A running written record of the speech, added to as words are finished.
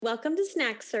Welcome to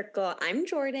Snack Circle. I'm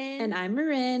Jordan. And I'm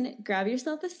Marin. Grab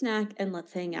yourself a snack and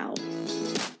let's hang out.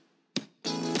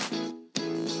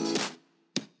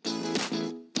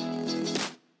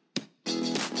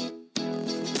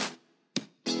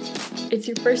 It's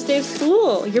your first day of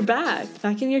school. You're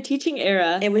back in your teaching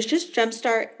era. It was just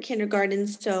Jumpstart kindergarten,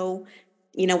 so,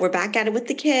 we're back at it with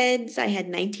the kids. I had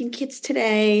 19 kids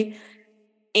today,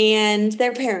 and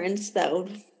their parents, though,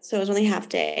 so it was only half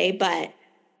day, but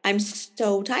I'm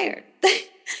so tired.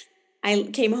 I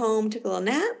came home, took a little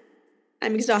nap.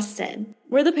 I'm exhausted.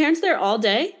 Were the parents there all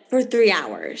day? For 3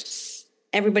 hours.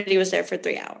 Everybody was there for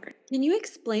 3 hours. Can you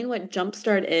explain what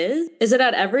Jumpstart is? Is it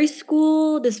at every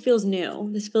school? This feels new.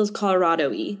 This feels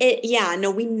Colorado-y.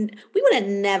 We would have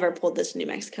never pulled this in New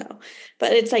Mexico.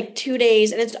 But it's like 2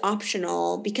 days, and it's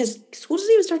optional because school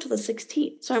doesn't even start till the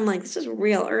 16th. So I'm like, this is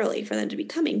real early for them to be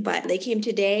coming. But they came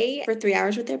today for 3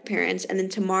 hours with their parents, and then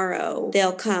tomorrow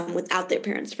they'll come without their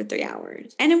parents for 3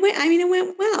 hours. And it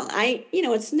went well.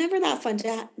 It's never that fun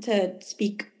to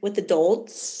speak with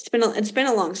adults. It's been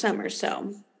a long summer,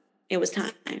 so it was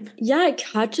time. Yeah, it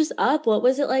catches up. What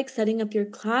was it like setting up your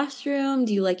classroom?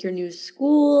 Do you like your new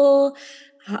school?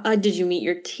 Did you meet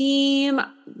your team?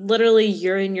 Literally,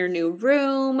 you're in your new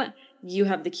room. You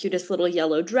have the cutest little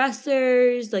yellow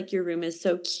dressers. Like, your room is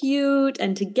so cute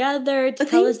and together.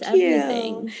 Tell us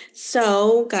everything.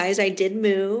 So, guys, I did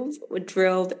move. We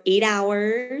drove 8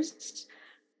 hours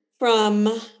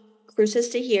from Cruces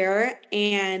to here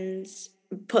and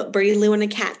put Birdie Lou in a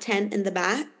cat tent in the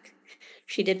back.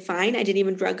 She did fine. I didn't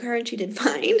even drug her, and she did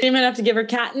fine. You didn't even have to give her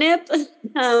catnip.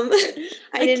 I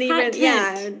didn't even.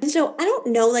 Yeah. And so I don't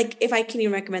know, if I can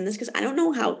even recommend this because I don't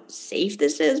know how safe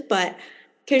this is, but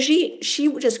because she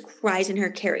just cries in her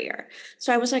carrier.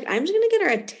 So I was like, I'm just gonna get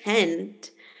her a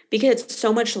tent because it's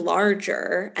so much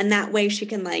larger, and that way she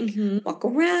can walk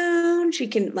around. She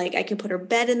can I can put her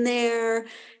bed in there.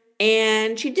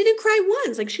 And she didn't cry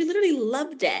once. She literally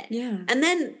loved it. Yeah. And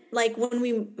then when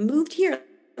we moved here,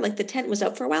 the tent was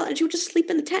up for a while, and she would just sleep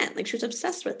in the tent. She was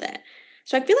obsessed with it.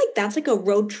 So I feel like that's a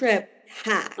road trip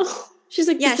hack. Oh, she's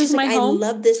like, this is my home. I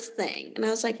love this thing. And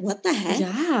I was like, what the heck?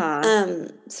 Yeah.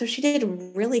 So she did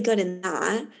really good in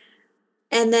that.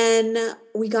 And then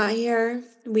we got here,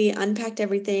 we unpacked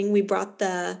everything. We brought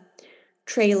the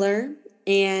trailer,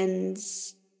 and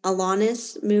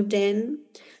Alanis moved in,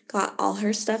 got all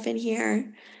her stuff in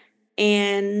here,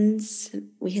 and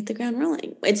we hit the ground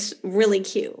rolling. It's really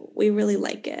cute. We really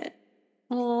like it.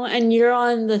 Oh, and you're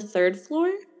on the third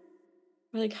floor?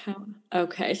 Or how?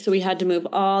 Okay, so we had to move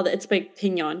it's like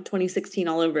Pignon 2016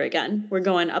 all over again. We're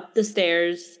going up the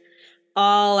stairs.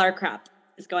 All our crap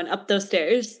is going up those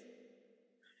stairs.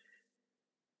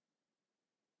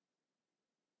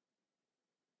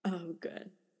 Oh, good.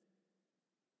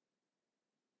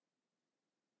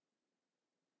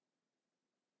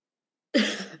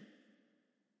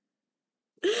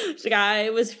 I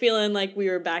was feeling like we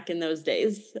were back in those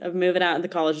days of moving out in the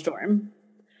college dorm.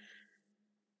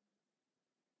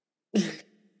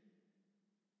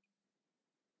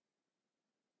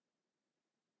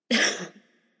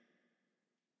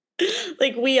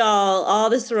 We all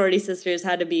the sorority sisters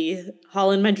had to be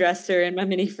hauling my dresser and my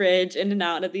mini fridge in and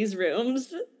out of these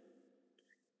rooms.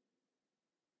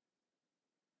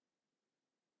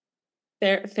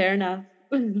 Fair enough.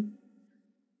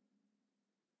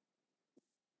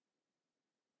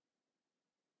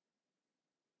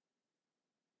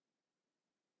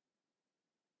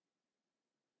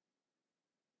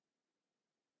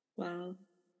 Wow.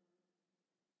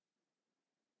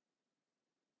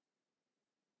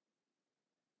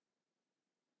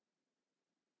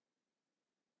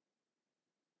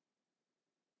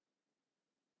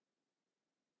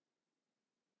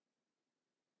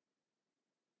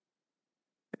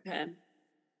 Okay.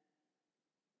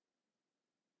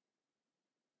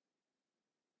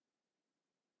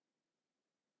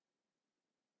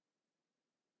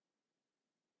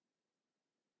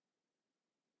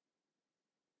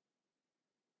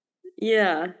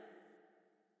 Yeah.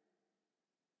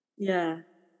 Yeah.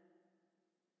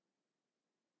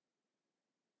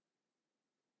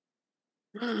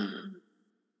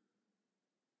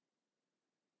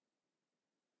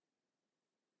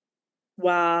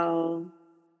 Wow.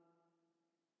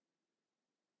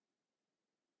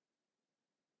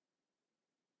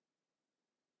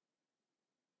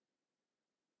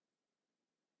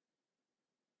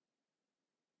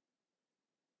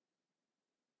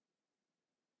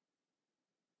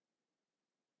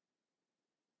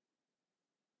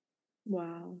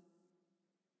 Wow.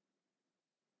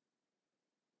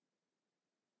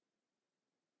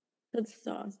 That's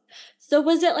so awesome. So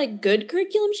was it like good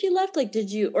curriculum she left? Like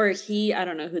did you or he, I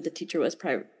don't know who the teacher was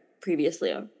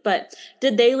previously, but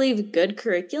did they leave good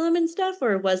curriculum and stuff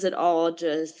or was it all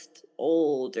just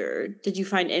old or did you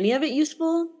find any of it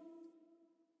useful?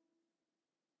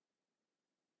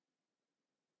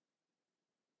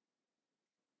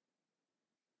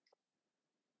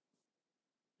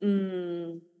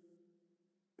 Mm,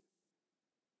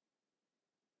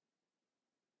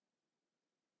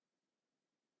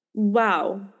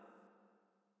 wow.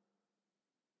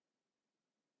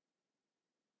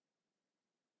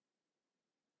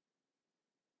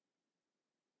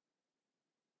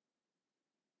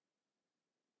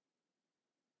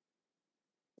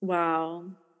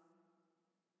 Wow.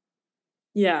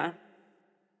 Yeah.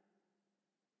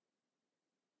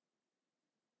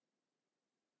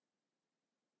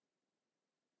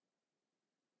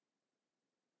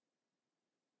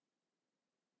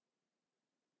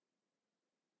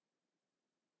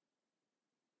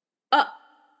 Uh,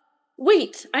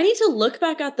 wait, I need to look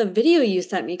back at the video you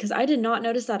sent me because I did not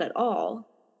notice that at all.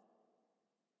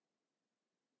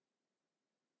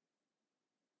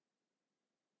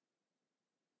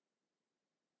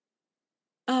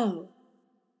 Oh,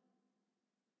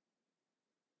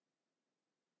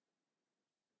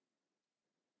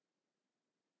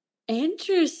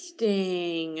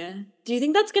 interesting. Do you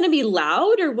think that's going to be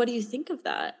loud or what do you think of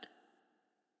that?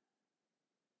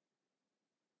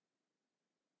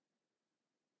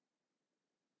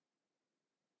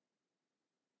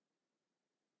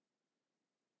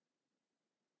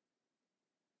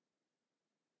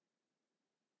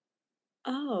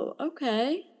 Oh,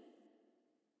 okay.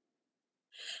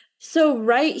 So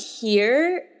right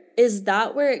here, is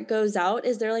that where it goes out?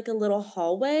 Is there like a little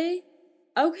hallway?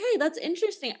 Okay, that's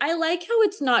interesting. I like how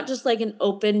it's not just like an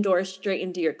open door straight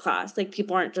into your class. Like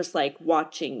people aren't just like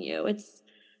watching you. It's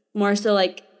more so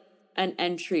like an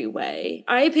entryway.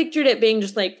 I pictured it being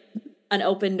just like an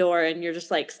open door and you're just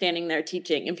like standing there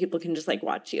teaching and people can just like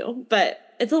watch you. But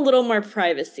it's a little more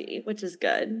privacy, which is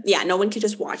good. Yeah, no one could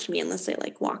just watch me unless they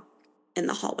like walk in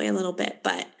the hallway a little bit.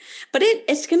 But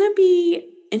it's gonna be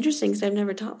interesting because I've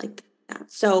never taught like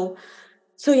that. So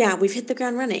yeah, we've hit the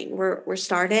ground running. We're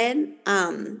started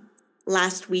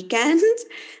last weekend.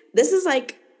 This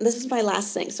is my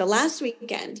last thing. So last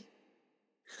weekend,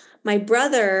 my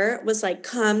brother was like,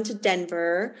 come to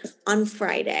Denver on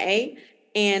Friday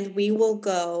and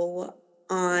on,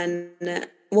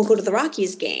 we'll go to the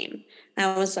Rockies game. And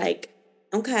I was like,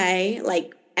 okay,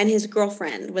 like, and his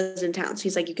girlfriend was in town. So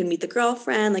he's like, you can meet the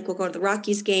girlfriend, like, we'll go to the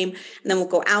Rockies game and then we'll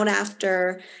go out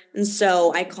after. And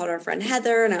so I called our friend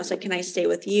Heather and I was like, can I stay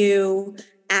with you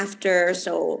after?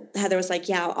 So Heather was like,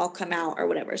 yeah, I'll come out or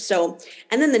whatever. So,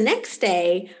 and then the next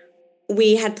day,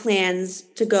 we had plans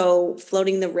to go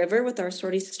floating the river with our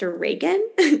sorority sister Reagan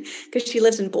because she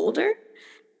lives in Boulder.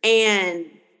 And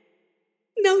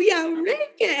no, yeah,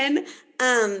 Reagan,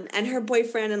 and her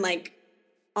boyfriend and like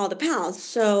all the pals.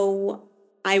 So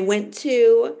I went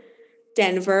to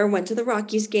Denver, went to the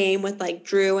Rockies game with like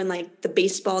Drew and like the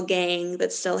baseball gang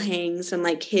that still hangs and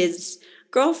like his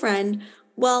girlfriend.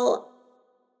 Well,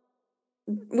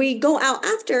 we go out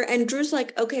after and Drew's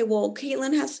like, okay, well,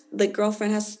 the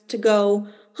girlfriend has to go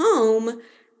home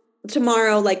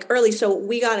tomorrow like early, so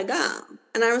we gotta go.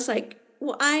 And I was like,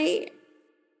 well, I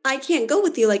can't go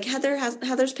with you. Like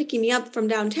Heather's picking me up from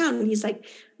downtown. And he's like,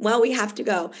 well, we have to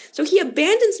go. So he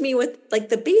abandons me with like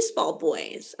the baseball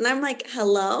boys. And I'm like,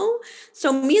 hello? So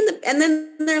and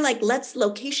then they're like, let's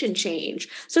location change.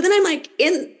 So then I'm like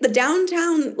in the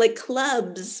downtown like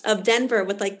clubs of Denver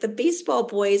with like the baseball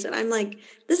boys. And I'm like,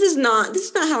 this is not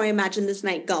how I imagine this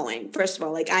night going. First of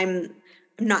all, like I'm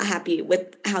not happy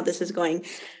with how this is going.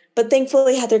 But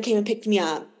thankfully Heather came and picked me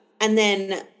up. And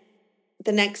then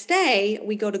the next day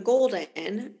we go to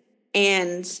Golden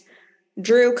and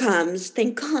Drew comes,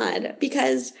 thank God,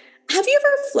 because have you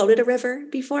ever floated a river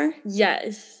before?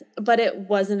 Yes, but it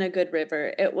wasn't a good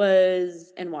river. It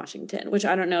was in Washington, which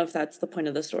I don't know if that's the point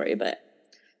of the story, but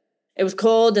it was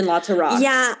cold and lots of rocks.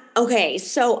 Yeah, okay.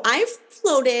 So I've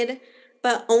floated,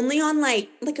 but only on like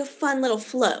a fun little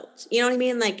float. You know what I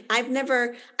mean? Like I've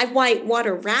white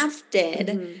water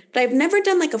rafted, but I've never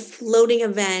done like a floating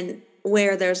event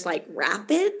where there's like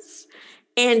rapids.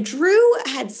 And Drew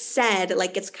had said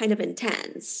like it's kind of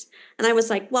intense. And I was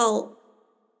like, well,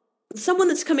 someone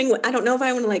that's coming with, I don't know if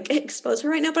I want to like expose her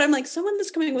right now, but I'm like, someone that's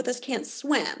coming with us can't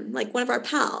swim, like one of our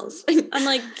pals I'm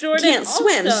like, Jordan can't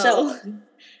swim. So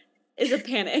is a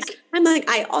panic. I'm like,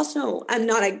 I'm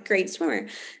not a great swimmer.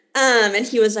 And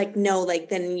he was like, no, like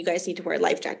then you guys need to wear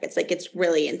life jackets. Like it's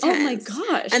really Oh my intense.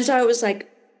 gosh. And so I was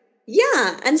like,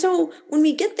 Yeah. And so when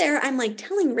we get there, I'm like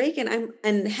telling Reagan,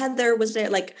 and Heather was there,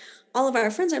 like all of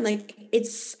our friends, I'm like,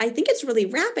 I think it's really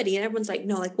rapidy. And everyone's like,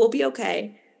 no, like, we'll be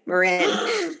okay. Marin.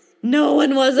 No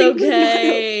one was We were not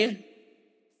okay.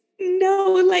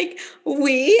 No, like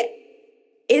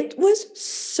it was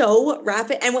so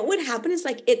rapid. And what would happen is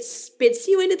like it spits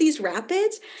you into these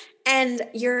rapids and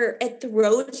it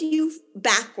throws you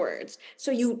backwards.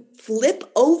 So you flip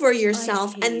over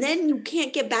yourself and then you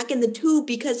can't get back in the tube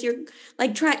because you're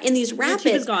like trying in these rapids.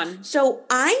 Your tube is gone. So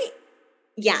I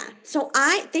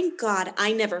thank God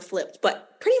I never flipped,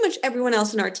 but pretty much everyone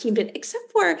else in our team did,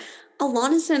 except for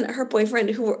Alana's and her boyfriend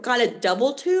who got a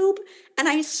double tube. And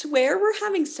I swear we're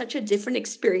having such a different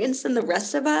experience than the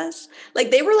rest of us. Like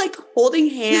they were like holding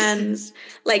hands,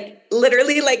 like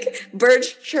literally like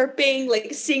birds chirping,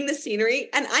 like seeing the scenery.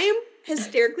 And I am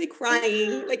hysterically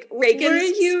crying, like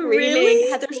Reagan's screaming, really?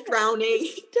 Heather's drowning.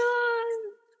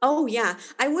 Oh yeah.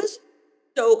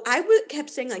 Kept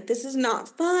saying like, this is not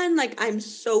fun. Like, I'm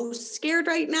so scared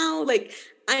right now. Like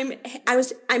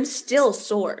I'm still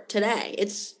sore today.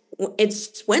 It's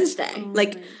Wednesday. Oh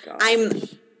like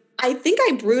I think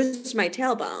I bruised my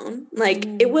tailbone. Like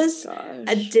it was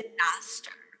a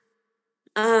disaster.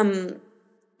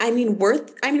 I mean,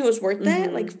 it was worth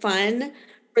it, like fun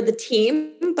for the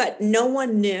team, but no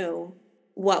one knew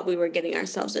what we were getting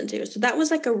ourselves into. So that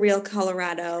was like a real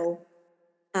Colorado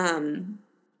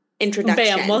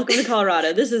introduction. Bam, welcome to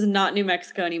Colorado. This is not New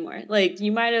Mexico anymore. Like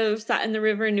you might have sat in the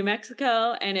river in New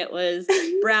Mexico and it was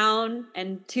brown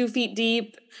and 2 feet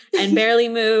deep and barely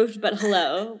moved, but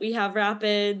hello, we have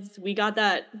rapids. We got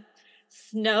that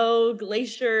snow,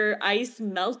 glacier, ice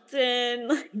melting.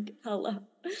 Like, hello.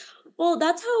 Well,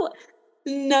 that's how...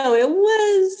 No, it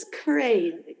was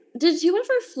crazy. Did you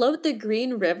ever float the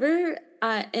Green River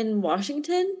in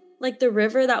Washington? Like the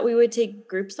river that we would take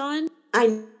groups on?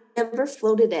 I never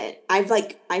floated it.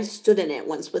 I stood in it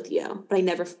once with you, but I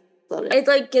never floated it. It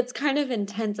like gets kind of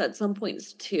intense at some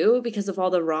points too because of all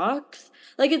the rocks.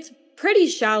 Like it's pretty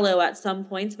shallow at some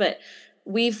points, but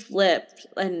we flipped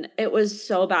and it was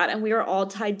so bad and we were all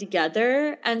tied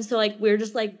together and so like we're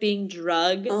just like being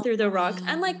drugged through the rocks.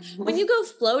 And like when you go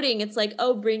floating, it's like,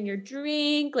 oh, bring your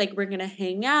drink, like we're gonna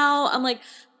hang out. I'm like,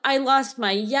 I lost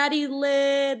my Yeti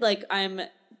lid, like I'm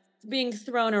being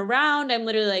thrown around. I'm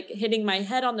literally like hitting my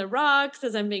head on the rocks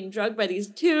as I'm being drugged by these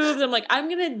tubes. I'm like, I'm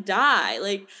gonna die.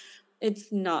 Like,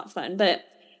 it's not fun. But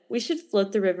we should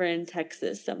float the river in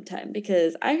Texas sometime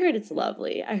because I heard it's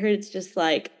lovely. I heard it's just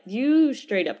like you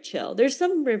straight up chill. There's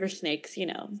some river snakes, you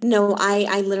know. No,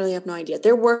 I literally have no idea.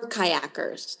 There were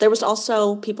kayakers. There was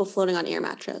also people floating on air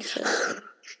mattresses.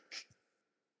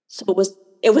 So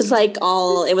it was like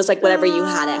whatever you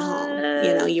had at home.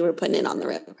 You know, you were putting it on the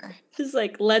river. Just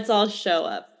like, let's all show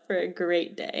up for a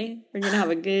great day. We're going to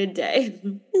have a good day.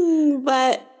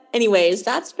 But anyways,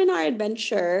 that's been our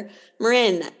adventure.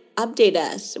 Marin, update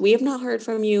us. We have not heard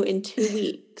from you in 2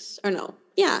 weeks. Or no.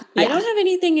 Yeah. I don't have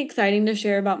anything exciting to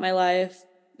share about my life.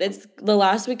 It's the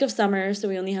last week of summer, so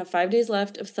we only have 5 days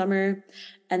left of summer.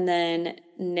 And then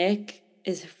Nick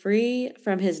is free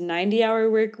from his 90-hour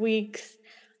work weeks.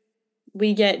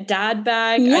 We get dad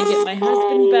back. Yay! I get my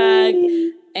husband back.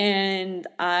 And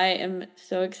I am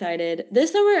so excited.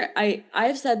 This summer,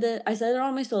 I've said that, I said it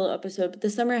on my solo episode, but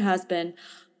this summer has been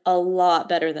a lot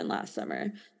better than last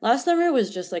summer. Last summer was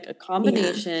just like a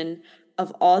combination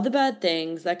of all the bad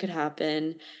things that could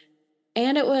happen.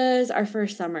 And it was our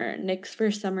first summer, Nick's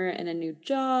first summer in a new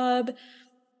job.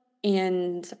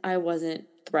 And I wasn't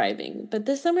thriving. But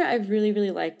this summer, I've really,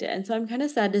 really liked it. And so I'm kind of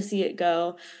sad to see it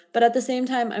go. But at the same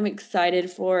time, I'm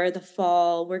excited for the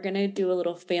fall. We're going to do a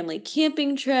little family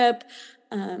camping trip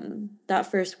that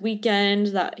first weekend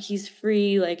that he's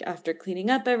free, like after cleaning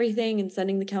up everything and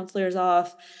sending the counselors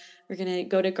off. We're going to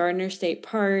go to Gardner State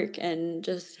Park and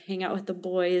just hang out with the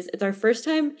boys. It's our first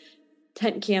time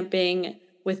tent camping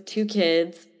with 2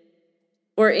 kids.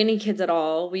 Or any kids at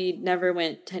all. We never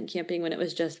went tent camping when it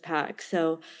was just Pax.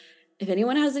 So if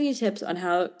anyone has any tips on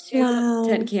how to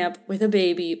tent camp with a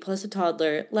baby plus a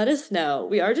toddler, let us know.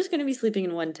 We are just going to be sleeping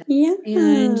in one tent. Yeah.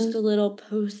 And just a little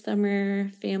post-summer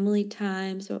family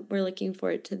time. So we're looking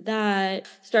forward to that.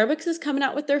 Starbucks is coming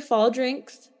out with their fall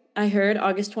drinks. I heard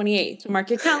August 28th. So mark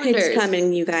your calendars. It's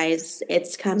coming, you guys.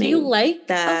 It's coming. Do you like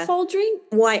a fall drink?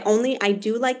 Well, I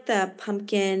do like the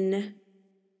pumpkin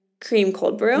cream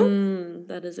cold brew.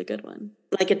 That is a good one.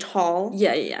 Like a tall.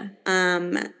 Yeah.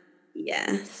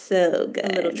 Yeah, so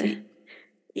good. A little treat.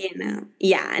 You know.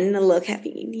 Yeah, and a little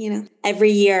caffeine, you know.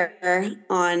 Every year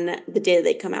on the day that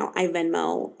they come out, I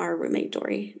Venmo our roommate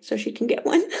Dory so she can get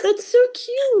one. That's so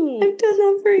cute. I've done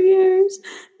that for years.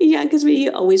 Yeah, because we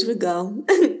always would go.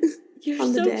 You're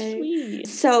on the so day.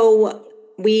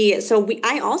 sweet.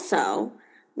 I also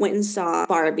went and saw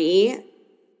Barbie.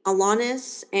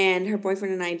 Alanis and her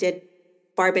boyfriend and I did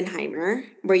Barbenheimer,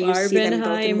 where you see them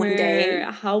both in one day.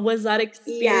 Barbenheimer. How was that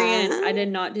experience? Yeah. I did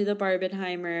not do the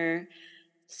Barbenheimer.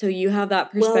 So you have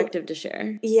that Well, perspective to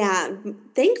share. yeah.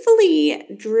 Thankfully,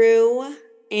 Drew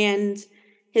and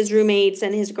his roommates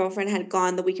and his girlfriend had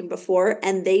gone the weekend before,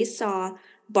 and they saw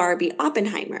Barbie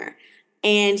Oppenheimer.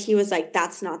 And he was like,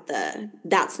 that's not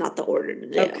the order to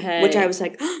do, which I Okay. was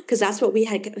like, because that's what we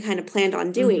had kind of planned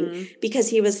on doing, Mm-hmm. because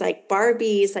he was like,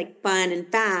 Barbie's like fun and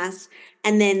fast.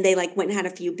 And then they like went and had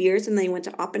a few beers and they went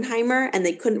to Oppenheimer and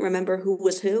they couldn't remember who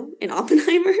was who in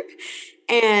Oppenheimer.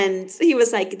 And he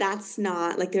was like, that's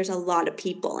not like there's a lot of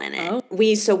people in it. Oh.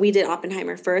 We did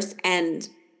Oppenheimer first, and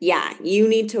yeah, you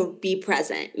need to be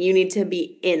present. You need to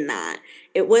be in that.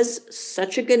 It was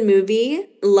such a good movie.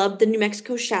 Loved the New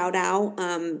Mexico shout out.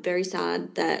 Very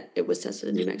sad that it was set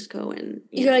in New Mexico, and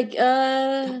you You're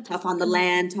know, like, tough on the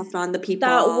land, tough on the that people.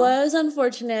 was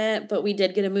unfortunate, but we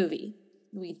did get a movie.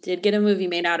 We did get a movie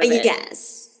made out of it.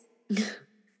 Yes.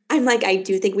 I'm like, I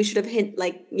do think we should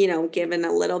have given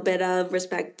a little bit of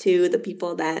respect to the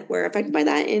people that were affected by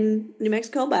that in New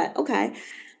Mexico, but okay.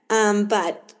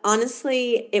 But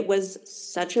honestly, it was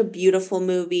such a beautiful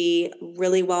movie,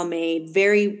 really well made,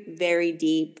 very, very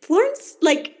deep. Florence,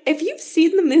 like, if you've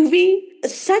seen the movie,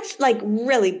 such like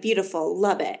really beautiful,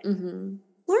 love it. Mm-hmm.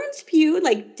 Florence Pugh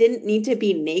like didn't need to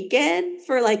be naked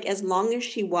for like as long as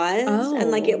she was,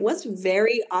 and like it Oh. was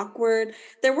very awkward.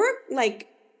 There were like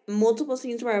multiple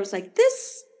scenes where I was like,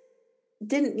 this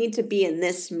didn't need to be in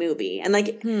this movie. And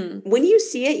like Hmm. when you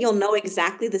see it, you'll know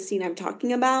exactly the scene I'm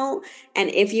talking about. And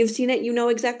if you've seen it, you know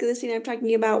exactly the scene I'm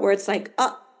talking about, where it's like, I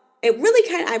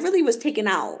really was taken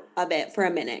out of it for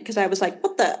a minute because I was like,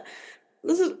 what the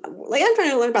this is like I'm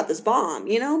trying to learn about this bomb,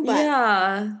 you know? But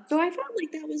Yeah. so I felt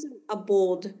like that was a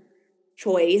bold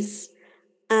choice.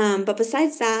 But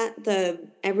besides that, the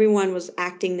everyone was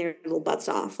acting their little butts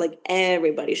off. Like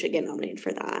everybody should get nominated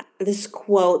for that. This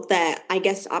quote that I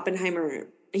guess Oppenheimer,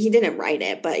 he didn't write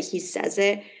it, but he says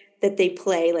it, that they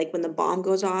play like when the bomb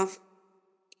goes off,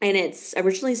 and it's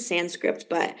originally Sanskrit,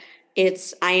 but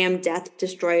it's I am death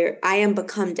destroyer. I am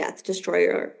become death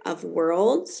destroyer of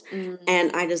worlds. Mm.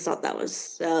 And I just thought that was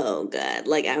so good.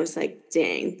 Like I was like,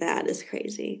 dang, that is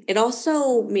crazy. It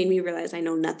also made me realize I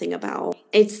know nothing about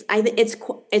it's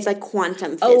like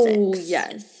quantum Oh, physics.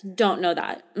 yes. Don't know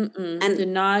that. Mm-mm. And Did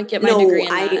not get my no, degree in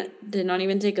that. Did not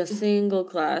even take a single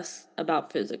class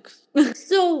about physics.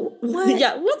 So, what?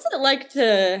 yeah, what's it like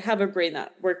to have a brain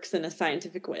that works in a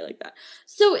scientific way like that?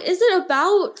 So, is it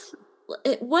about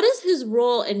what is his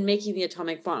role in making the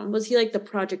atomic bomb? Was he like the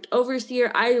project overseer?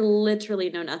 I literally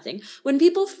know nothing. When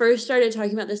people first started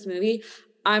talking about this movie,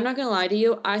 I'm not gonna lie to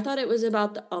you, I thought it was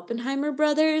about the Oppenheimer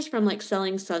brothers from like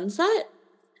Selling Sunset.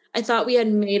 I thought we had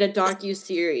made a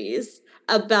docu-series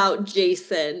about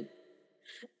Jason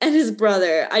and his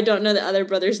brother. I don't know the other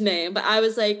brother's name, but I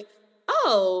was like,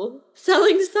 oh,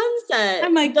 Selling Sunset,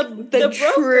 I'm like the the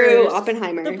true brokers, the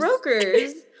Oppenheimers.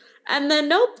 brokers. And then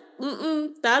nope,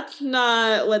 that's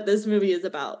not what this movie is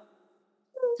about.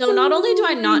 So not only do Oh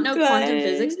I not my know quantum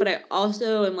physics, but God. I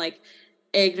also am like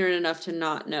ignorant enough to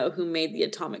not know who made the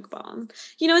atomic bomb.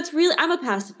 You know, it's really, I'm a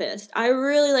pacifist. I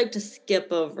really like to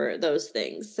skip over those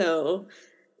things. So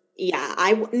Yeah,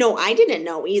 I didn't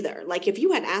know either. Like if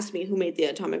you had asked me who made the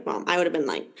atomic bomb, I would have been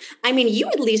like, I mean, you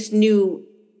at least knew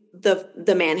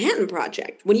the Manhattan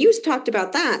Project. When you talked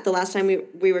about that the last time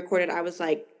we recorded, I was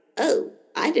like, "Oh,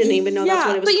 I didn't even know that's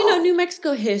what yeah, it but was you know, New called."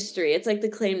 Mexico history, it's like the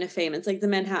claim to fame. It's like the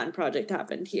Manhattan Project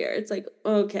happened here. It's like,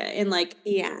 okay. And like,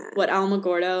 Yeah. what,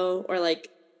 Alamogordo or like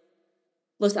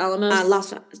Los Alamos?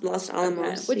 Los Okay.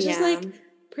 Alamos. Which is Yeah. like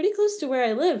pretty close to where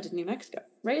I lived in New Mexico,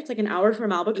 right? It's like an hour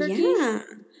from Albuquerque. Yeah.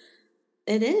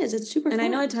 It is. It's super And I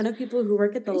know a ton close. of people who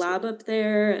work at the Crazy. lab up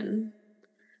there. And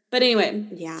but anyway,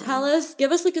 Yeah.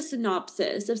 give us like a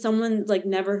synopsis. If someone like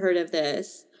never heard of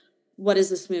this, what is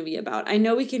this movie about? I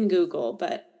know we can Google,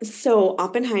 but So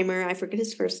Oppenheimer, I forget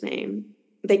his first name.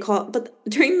 But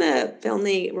during the film,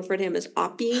 they refer to him as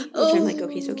Oppie, which I'm like,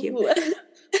 okay, so cute. oh,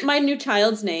 my new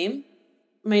child's name,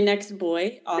 my next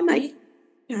boy, I'm like,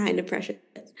 Oppie. kind of precious.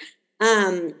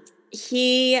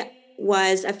 He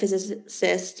was a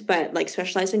physicist, but like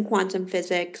specialized in quantum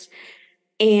physics,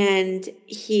 and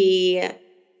he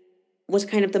was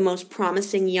kind of the most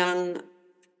promising young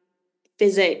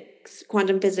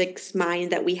quantum physics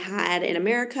mind that we had in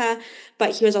America.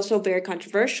 But he was also very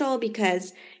controversial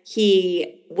because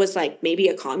he was like maybe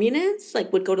a communist,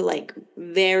 like would go to like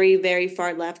very, very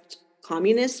far left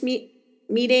communist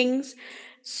meetings.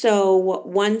 So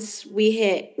once we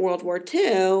hit World War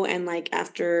II and like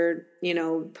after,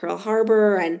 Pearl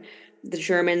Harbor and the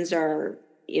Germans are,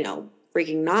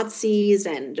 freaking Nazis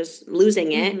and just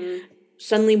losing it, Mm-hmm.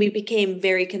 suddenly we became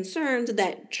very concerned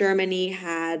that Germany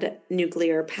had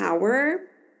nuclear power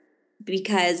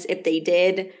because if they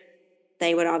did,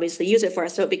 they would obviously use it for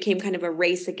us. So it became kind of a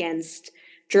race against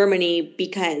Germany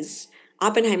because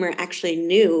Oppenheimer actually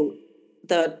knew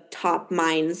the top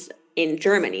minds in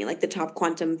Germany, like the top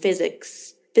quantum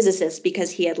physics physicists,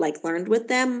 because he had like learned with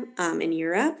them in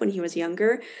Europe when he was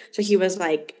younger. So he was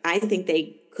like, I think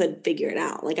they could figure it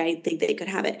out. Like I think they could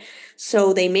have it.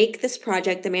 So they make this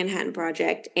project, the Manhattan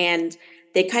Project, and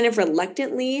they kind of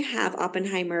reluctantly have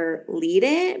Oppenheimer lead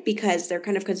it because they're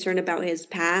kind of concerned about his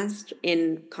past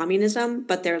in communism,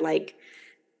 but they're like,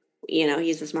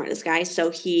 he's the smartest guy.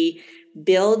 So he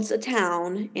builds a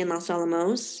town in Los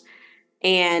Alamos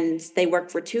and they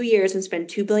work for 2 years and spend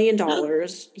 $2 billion.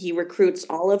 He recruits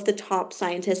all of the top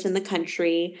scientists in the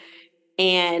country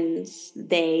and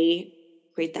they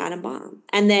create the atom bomb.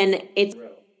 And then it's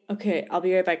Okay, I'll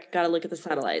be right back. Gotta look at the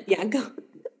satellites. yeah, go.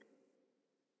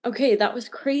 Okay, that was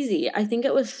crazy. I think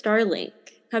it was Starlink.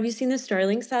 Have you seen the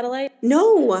Starlink satellite?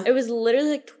 No. It was literally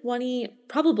like 20,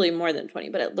 probably more than 20,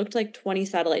 but it looked like 20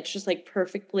 satellites just like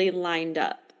perfectly lined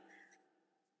up.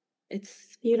 It's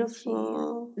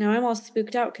Beautiful. Now I'm all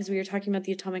spooked out because we were talking about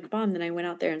the atomic bomb. Then I went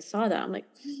out there and saw that. I'm like,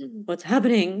 what's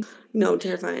happening? No,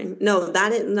 terrifying. No,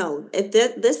 that is no. If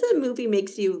this movie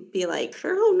makes you be like,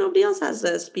 sure hope nobody else has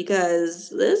this because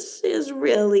this is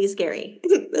really scary.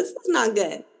 This is not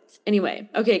good. Anyway,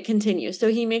 okay, continue. So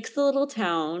he makes the little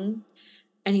town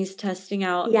and he's testing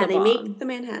out Yeah, the they bomb. make the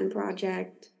Manhattan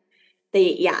Project.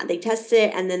 They test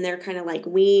it and then they're kind of like,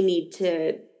 we need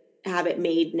to have it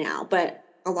made now. But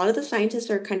a lot of the scientists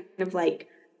are kind of like,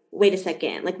 wait a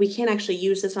second, like we can't actually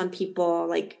use this on people.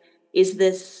 Like,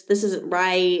 this isn't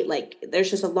right? Like,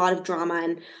 there's just a lot of drama.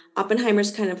 And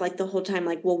Oppenheimer's kind of like the whole time,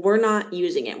 like, well, we're not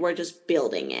using it, we're just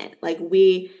building it. Like,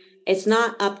 it's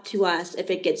not up to us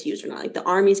if it gets used or not. Like, the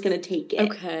army's gonna take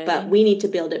it. Okay. But we need to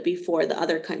build it before the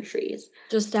other countries.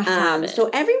 Just to have it.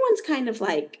 So everyone's kind of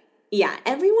like,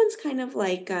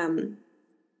 an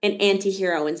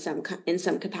anti-hero in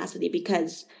some capacity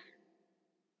because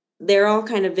they're all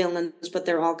kind of villains, but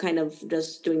they're all kind of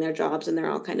just doing their jobs and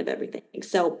they're all kind of everything.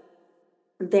 So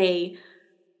they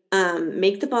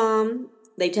make the bomb,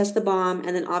 they test the bomb,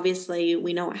 and then obviously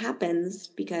we know what happens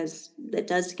because it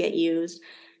does get used.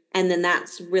 And then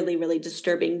that's really, really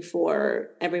disturbing for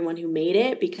everyone who made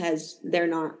it because they're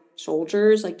not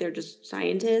soldiers, like they're just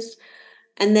scientists.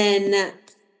 And then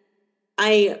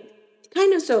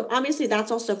so obviously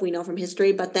that's all stuff we know from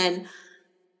history, but then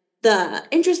the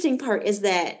interesting part is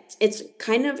that it's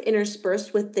kind of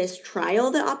interspersed with this trial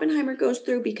that Oppenheimer goes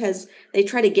through because they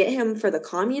try to get him for the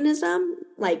communism.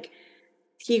 Like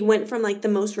he went from like the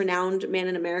most renowned man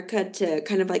in America to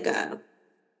kind of like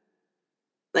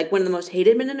one of the most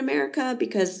hated men in America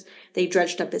because they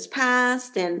dredged up his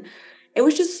past and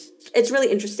it's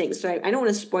really interesting. So I don't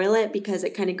want to spoil it because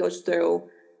it kind of goes through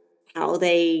how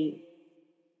they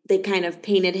kind of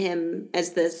painted him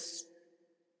as this,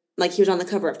 like he was on the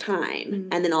cover of Time,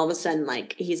 and then all of a sudden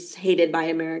like he's hated by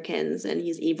Americans and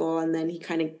he's evil, and then he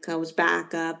kind of goes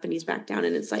back up and he's back down,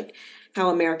 and it's like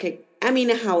how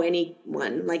how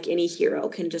anyone, like any hero,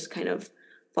 can just kind of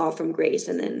fall from grace,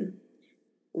 and then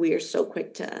we are so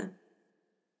quick to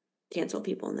cancel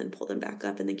people and then pull them back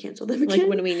up and then cancel them again. Like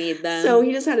when we need them. So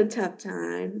he just had a tough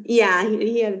time. Yeah,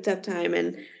 he had a tough time,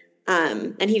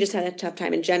 and he just had a tough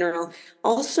time in general.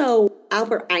 Also,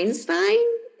 Albert Einstein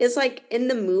is like in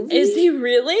the movie. Is he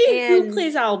really? And Who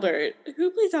plays Albert? Who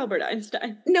plays Albert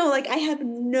Einstein? No, like I have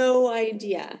no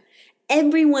idea.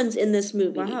 Everyone's in this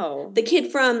movie. Wow. The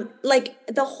kid from like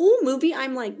the whole movie,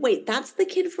 I'm like, wait, that's the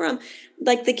kid from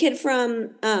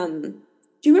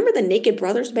do you remember the Naked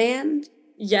Brothers band?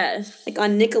 Yes. Like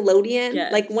on Nickelodeon?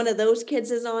 Yes. Like one of those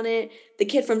kids is on it. The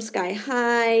kid from Sky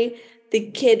High, the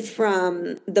kid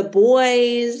from The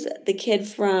Boys, the kid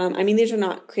from, I mean, these are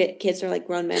not kids, they're like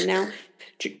grown men now.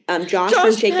 Josh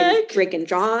from Drake and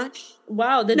Josh.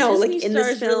 Wow, the Disney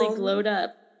stars really glowed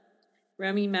up.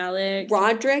 Rami Malek.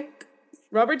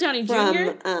 Robert Downey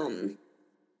Jr.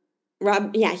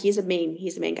 He's a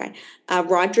main guy.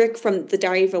 Roderick from the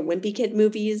Diary of a Wimpy Kid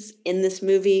movies in this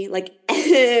movie. Like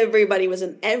every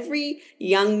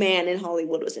young man in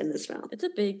Hollywood was in this film. It's a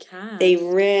big cast. They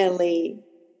really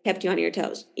kept you on your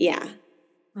toes. Yeah.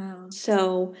 Wow.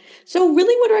 So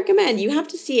really would recommend. You have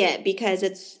to see it because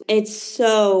it's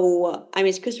so, I mean,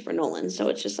 it's Christopher Nolan, so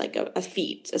it's just like a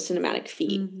feat, a cinematic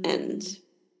feat, and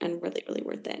really, really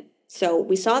worth it. So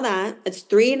we saw that. It's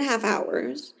 3.5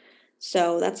 hours.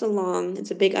 So it's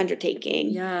a big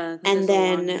undertaking. Yeah, that And is a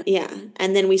long then, one. yeah,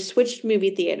 and then we switched movie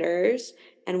theaters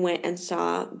and went and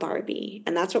saw Barbie.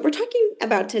 And that's what we're talking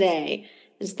about today,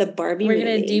 is the Barbie We're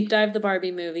going to deep movie. dive the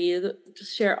Barbie movie,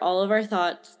 just share all of our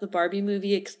thoughts, the Barbie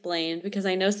movie explained, because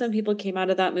I know some people came out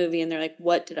of that movie and they're like,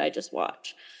 what did I just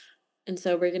watch? And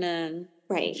so we're going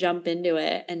to jump into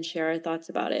it and share our thoughts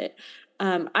about it.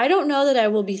 I don't know that I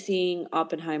will be seeing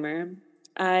Oppenheimer.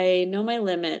 I know my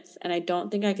limits, and I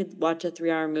don't think I could watch a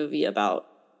 3-hour movie about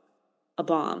a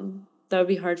bomb. That would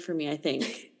be hard for me, I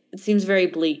think. It seems very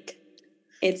bleak.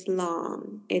 It's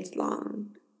long. It's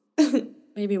long.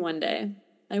 Maybe one day.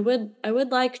 I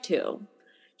would like to.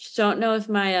 Just don't know if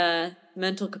my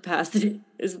mental capacity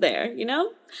is there, you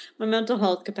know? My mental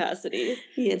health capacity.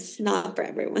 It's not for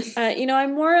everyone.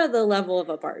 I'm more of the level of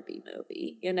a Barbie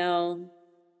movie, you know?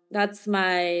 That's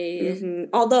my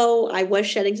Although I was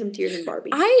shedding some tears in Barbie.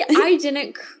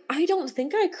 I don't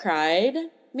think I cried.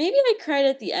 Maybe I cried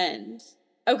at the end.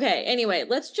 Okay, anyway,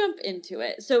 let's jump into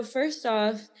it. So first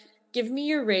off, give me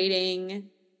your rating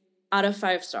out of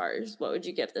 5 stars. What would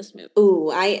you give this movie? Ooh,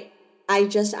 I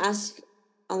just asked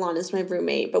Alana's my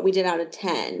roommate, but we did out of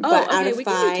 10. Oh, but okay, out of we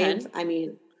can do 5, 10. I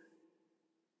mean,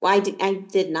 well, I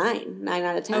did 9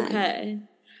 out of 10. Okay.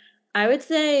 I would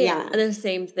say the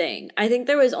same thing. I think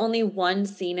there was only one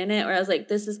scene in it where I was like,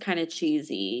 this is kind of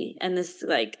cheesy. And this,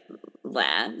 like,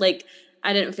 blah. Like,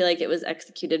 I didn't feel like it was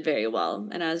executed very well.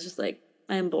 And I was just like,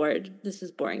 I'm bored. This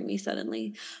is boring me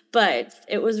suddenly. But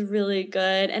it was really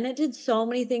good. And it did so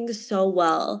many things so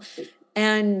well.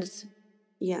 And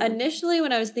initially,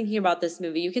 when I was thinking about this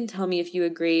movie, you can tell me if you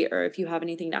agree or if you have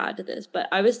anything to add to this, but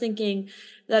I was thinking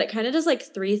that it kind of does like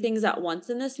 3 things at once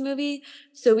in this movie.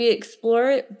 So we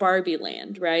explore Barbie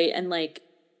Land, right? And like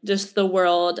just the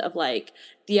world of like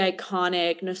the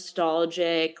iconic,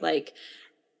 nostalgic, like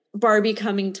Barbie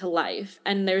coming to life.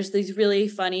 And there's these really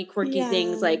funny, quirky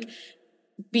things like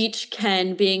Beach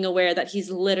Ken being aware that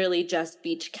he's literally just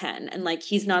Beach Ken, and like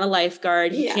he's not a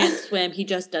lifeguard, he can't swim, he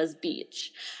just does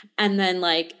beach. And then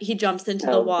like he jumps into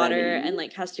the water and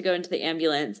like has to go into the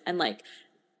ambulance, and like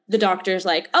the doctor's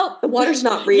like, oh, the water's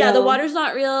not real. Yeah, the water's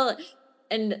not real.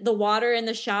 And the water in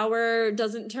the shower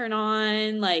doesn't turn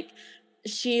on. Like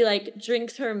she like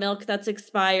drinks her milk that's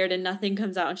expired and nothing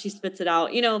comes out and she spits it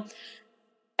out, you know.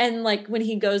 And like when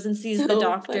he goes and sees the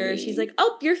doctor, she's like,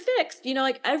 oh, you're fixed. You know,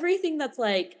 like everything that's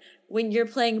like when you're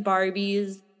playing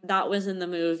Barbies, that was in the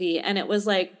movie. And it was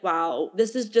like, wow,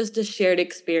 this is just a shared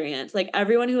experience. Like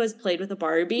everyone who has played with a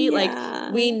Barbie,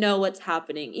 like we know what's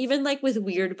happening. Even like with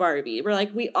Weird Barbie, we're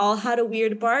like, we all had a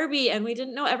weird Barbie and we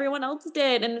didn't know everyone else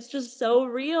did. And it's just so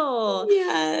real.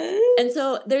 Yes. And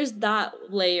so there's that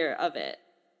layer of it.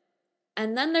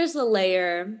 And then there's a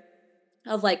layer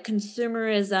of like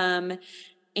consumerism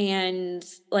and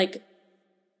like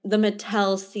the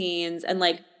Mattel scenes and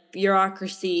like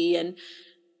bureaucracy and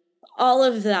all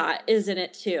of that is in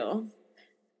it too.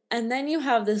 And then you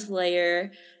have this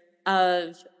layer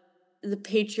of the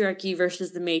patriarchy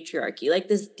versus the matriarchy, like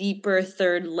this deeper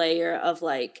third layer of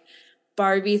like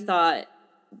Barbie thought,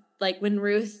 like when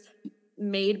Ruth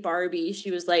made Barbie, she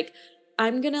was like,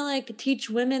 I'm gonna like teach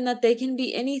women that they can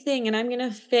be anything and I'm gonna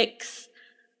fix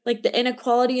like the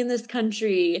inequality in this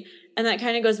country. And that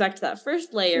kind of goes back to that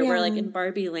first layer where like in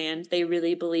Barbie Land, they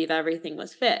really believe everything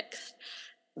was fixed.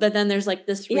 But then there's like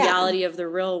this reality of the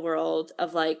real world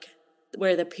of like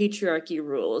where the patriarchy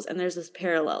rules. And there's this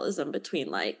parallelism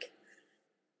between like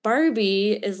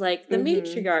Barbie is like the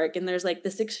matriarch and there's like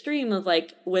this extreme of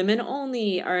like women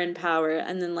only are in power.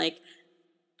 And then like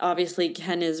obviously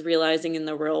Ken is realizing in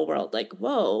the real world, like,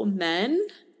 whoa, men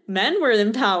were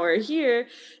in power here.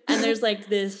 And there's like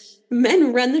this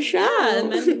men run the show. Yeah,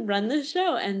 men run the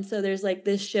show. And so there's like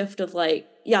this shift of like,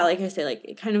 yeah, like I say, like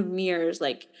it kind of mirrors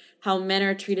like how men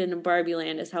are treated in Barbie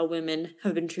Land is how women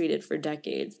have been treated for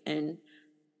decades in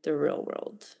the real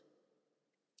world.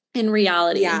 In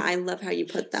reality. Yeah, I love how you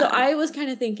put that. So I was kind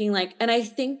of thinking like, and I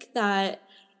think that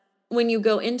when you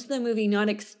go into the movie not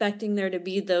expecting there to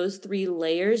be those 3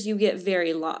 layers, you get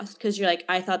very lost because you're like,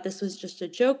 I thought this was just a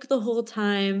joke the whole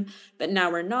time, but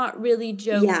now we're not really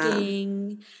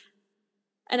joking. Yeah.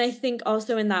 And I think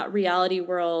also in that reality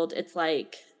world, it's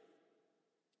like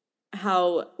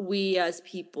how we as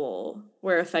people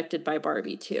were affected by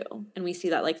Barbie too. And we see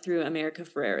that like through America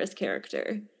Ferrera's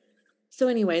character. So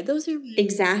anyway, those are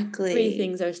exactly 3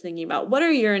 things I was thinking about. What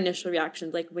are your initial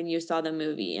reactions like when you saw the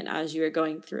movie and as you were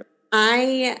going through?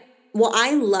 I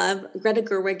love Greta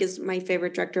Gerwig is my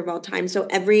favorite director of all time. So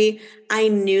I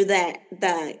knew that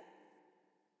the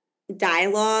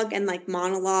dialogue and like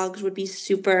monologues would be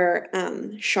super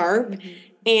sharp.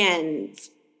 And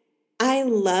I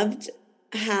loved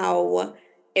how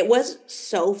it was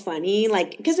so funny,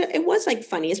 like because it was like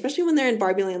funny, especially when they're in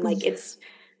Barbie Land. Like Yeah. it's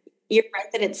you're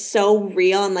right that it's so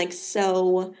real and like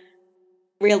so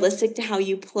realistic to how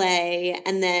you play,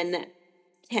 and then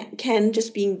Ken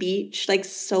just being Beach, like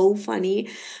so funny.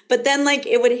 But then like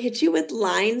it would hit you with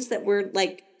lines that were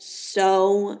like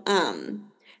so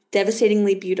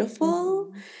devastatingly beautiful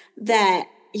Mhm. that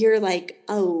you're like,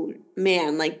 oh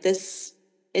man, like this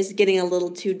is getting a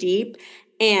little too deep.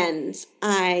 And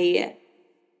I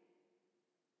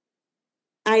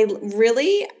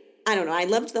really, I don't know, I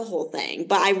loved the whole thing,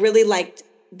 but I really liked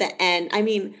the end. I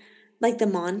mean, like the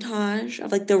montage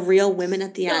of like the real women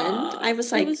at the end. I Stop.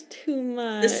 was It like, was too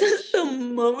this is much. the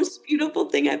most beautiful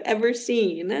thing I've ever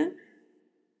seen.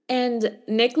 And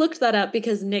Nick looked that up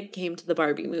because Nick came to the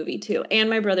Barbie movie too, and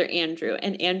my brother Andrew.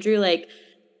 And Andrew like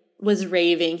was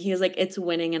raving. He was like, "It's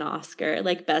winning an Oscar,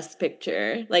 like Best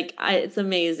Picture. Like, it's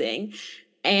amazing."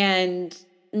 And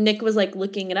Nick was like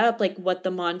looking it up, like what the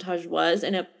montage was,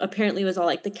 and it apparently was all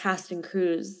like the cast and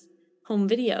crew's home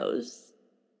videos.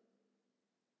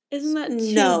 Isn't that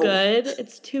too No, good?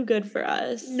 It's too good for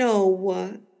us.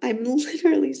 no, I'm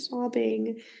literally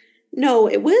sobbing. No,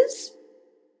 it was,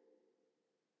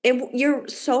 you're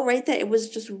so right that it was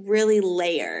just really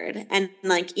layered. And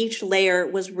like each layer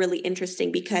was really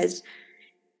interesting because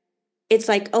it's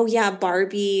like, oh yeah,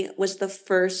 Barbie was the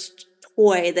first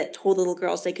toy that told little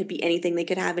girls they could be anything, they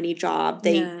could have any job.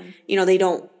 They,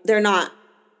 Yeah. they're not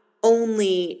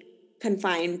only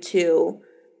confined to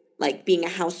like being a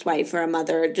housewife or a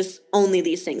mother, just only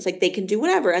these things. Like they can do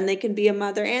whatever and they can be a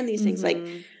mother and these things. Like,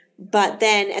 Mm-hmm. but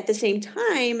then at the same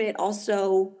time, it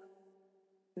also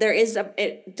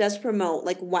it does promote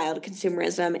like wild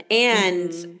consumerism and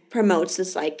Mm-hmm. promotes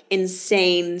this like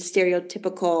insane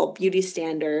stereotypical beauty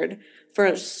standard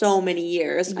for so many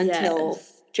years until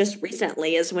Yes. just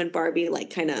recently is when Barbie like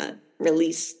kind of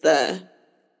released the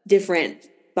different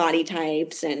body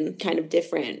types and kind of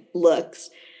different looks.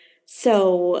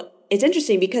 So it's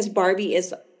interesting because Barbie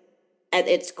is at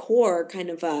its core kind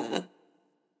of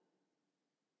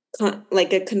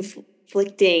like a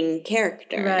conflicting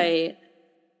character. Right.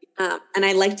 And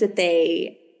I liked that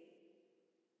they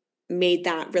made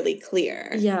that really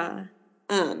clear. Yeah.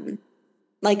 Um,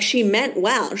 like she meant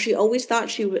well. She always thought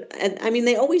she would. I mean,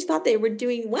 they always thought they were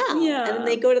doing well, and then Yeah.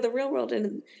 they go to the real world,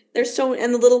 and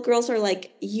and the little girls are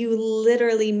like, "You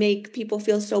literally make people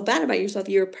feel so bad about yourself.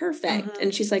 You're perfect," Uh-huh.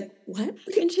 and she's like, "What?"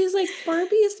 And she's like,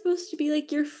 Barbie is supposed to be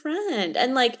like your friend.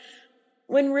 And like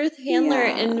when Ruth Handler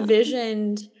Yeah,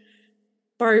 envisioned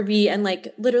Barbie and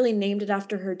like literally named it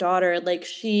after her daughter, like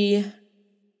she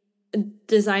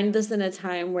designed this in a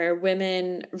time where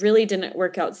women really didn't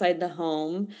work outside the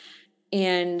home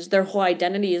and their whole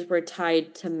identities were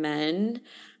tied to men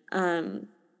um,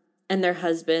 and their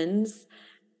husbands.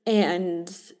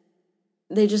 And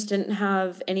they just didn't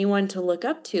have anyone to look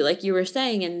up to, like you were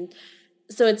saying. And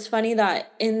so it's funny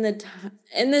that in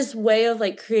this way of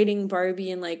like creating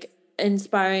Barbie and like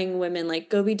inspiring women like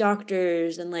go be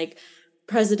doctors and like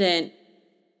president,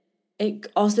 it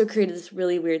also created this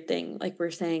really weird thing like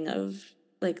we're saying of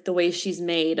like the way she's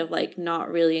made of like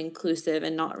not really inclusive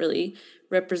and not really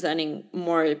representing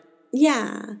more.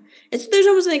 yeah. It's there's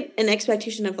almost like an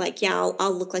expectation of like, yeah,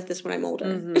 I'll look like this when I'm older.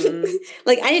 Mm-hmm.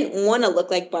 Like I didn't want to look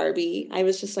like Barbie. I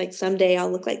was just like, someday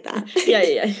I'll look like that. Yeah,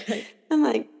 yeah, yeah. I'm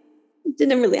like,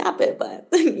 didn't really happen, but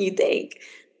you think.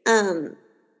 Um,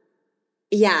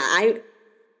 yeah,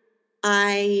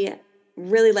 I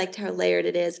really liked how layered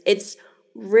it is. It's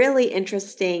really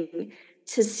interesting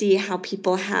to see how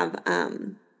people have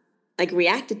like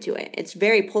reacted to it. It's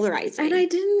very And I polarizing.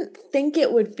 didn't think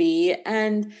it would be.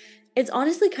 And it's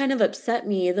honestly kind of upset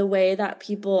me the way that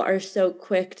people are so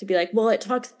quick to be like, well, it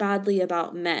talks badly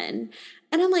about men.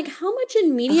 And I'm like, how much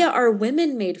in media Ugh, are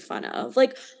women made fun of?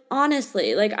 Like,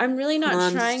 honestly, like, I'm really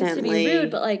not trying to be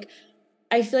rude, but constantly. like,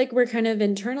 I feel like we're kind of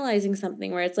internalizing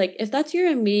something where it's like, if that's your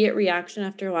immediate reaction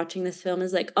after watching this film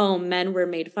is like, oh, men were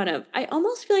made fun of, I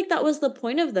almost feel like that was the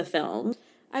point of the film.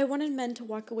 I wanted men to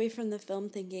walk away from the film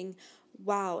thinking,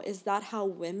 wow, is that how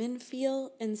women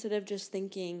feel? Instead of just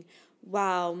thinking,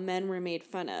 wow, men were made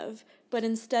fun of. But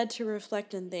instead to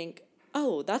reflect and think,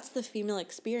 oh, that's the female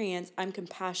experience. I'm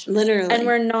compassionate. And Literally.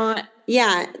 we're not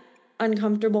Yeah,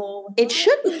 uncomfortable with it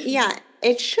should, that. yeah,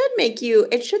 it should make you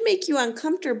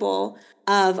uncomfortable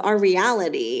of our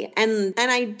reality. And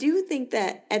I do think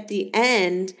that at the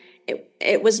end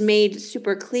it was made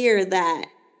super clear that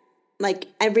like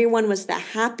everyone was the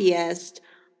happiest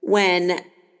when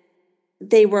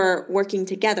they were working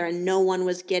together and no one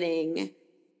was getting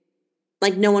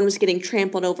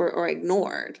trampled over or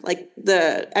ignored. Like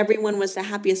the everyone was the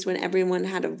happiest when everyone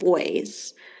had a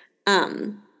voice.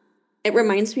 Um, it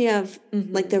reminds me of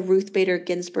like the Mm-hmm. Ruth Bader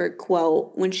Ginsburg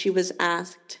quote when she was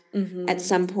asked at Mm-hmm.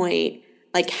 some point,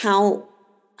 like how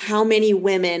many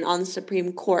women on the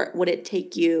Supreme Court would it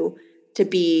take you to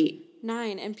be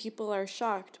 9, and people are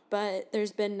shocked, but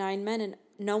there's been 9 men and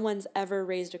no one's ever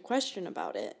raised a question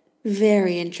about it.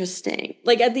 very interesting?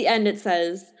 Like at the end it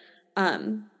says,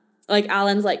 um, like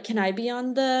Alan's like, can I be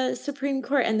on the Supreme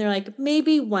Court? And they're like,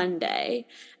 maybe one day.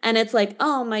 And it's like,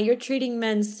 oh my, you're treating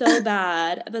men so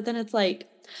bad. But then it's like,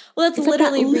 well, that's It's like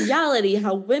that. literally reality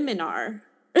how women are.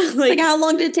 Like, Like, how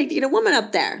long did it take to get a woman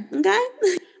up there? Okay.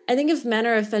 I think if men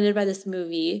are offended by this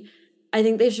movie, I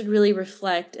think they should really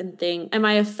reflect and think, am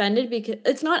I offended? Because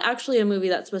it's not actually a movie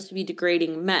that's supposed to be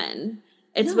degrading men.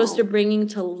 It's supposed to No. bringing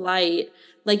to light,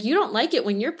 like, you don't like it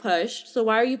when you're pushed, so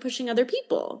why are you pushing other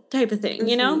people? Type of thing,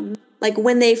 you know? Mm-hmm. Like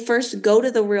when they first go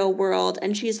to the real world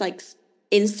and she's like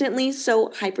instantly so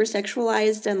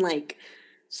hypersexualized and like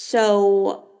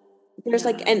so there's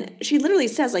like Yeah. and she literally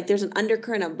says like there's an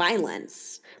undercurrent of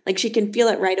violence. Like she can feel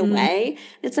it right Mm. away.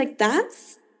 It's like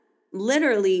that's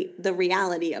literally the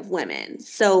reality of women.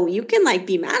 So you can like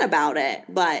be mad about it,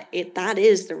 but that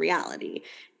is the reality.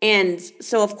 And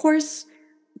so of course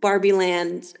Barbie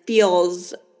Land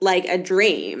feels like a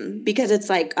dream because it's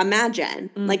like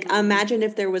Mm-hmm. imagine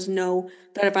if there was no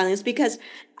threat of violence because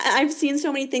I've seen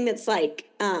so many things that's like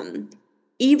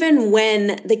even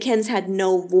when the Kens had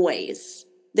no voice,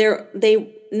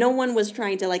 they no one was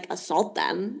trying to like assault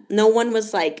them. No one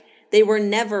was like they were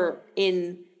never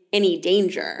in any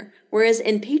danger. Whereas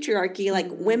in patriarchy, like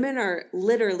Mm-hmm. women are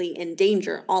literally in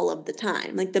danger all of the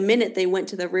time. Like the minute they went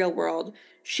to the real world,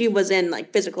 she was in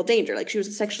like physical danger. Like she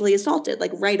was sexually assaulted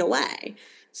like right away.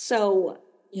 So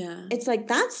Yeah. it's like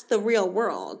that's the real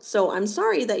world. So I'm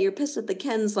sorry that you're pissed at the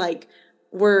Kens like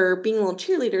we're being little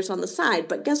cheerleaders on the side,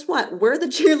 but guess what? We're the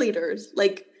cheerleaders.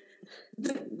 Like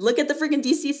look at the freaking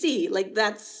DCC. Like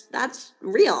that's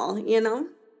real, you know?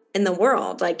 In the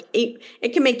world. Like it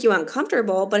can make you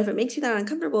uncomfortable, but if it makes you that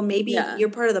uncomfortable, maybe Yeah. you're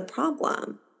part of the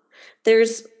problem.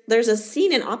 There's a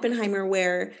scene in Oppenheimer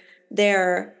where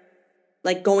they're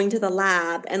like going to the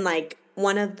lab and like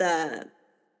one of the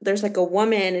there's like a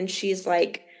woman and she's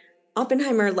like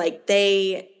Oppenheimer like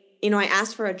they I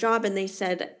asked for a job and they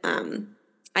said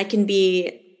I can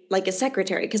be like a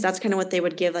secretary because that's kind of what they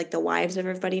would give like the wives of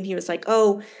everybody and he was like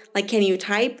oh like can you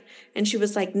type and she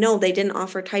was like no they didn't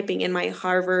offer typing in my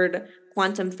Harvard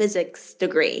quantum physics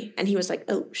degree and he was like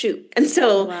oh shoot and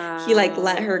so he like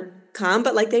let Wow. her come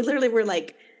but like they literally were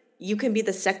like you can be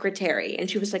the secretary. And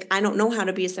she was like, I don't know how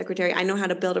to be a secretary. I know how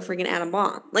to build a freaking atom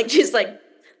bomb. Like, she's like,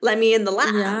 let me in the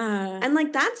lab. Yeah. And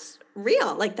like, that's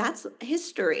real. Like, that's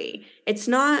history. It's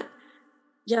not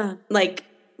Yeah. like,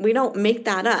 we don't make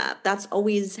that up. That's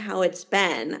always how it's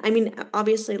been. I mean,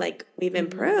 obviously, like, we've Mm-hmm.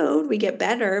 improved, we get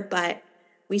better, but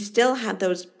we still have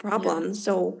those Yeah. problems.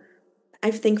 So I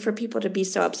think for people to be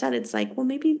so upset, it's like, well,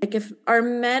 maybe. Like, if are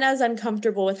men as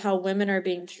uncomfortable with how women are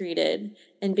being treated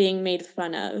and being made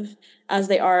fun of as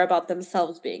they are about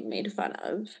themselves being made fun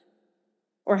of,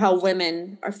 or how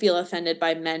women are feel offended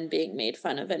by men being made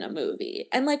fun of in a movie?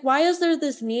 And like, why is there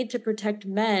this need to protect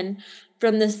men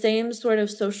from the same sort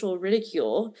of social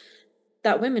ridicule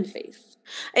that women face?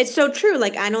 It's so true.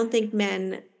 Like, I don't think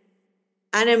men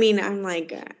and I mean, I'm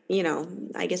like,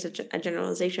 I guess it's a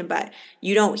generalization, but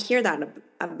you don't hear that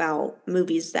about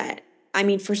movies that, I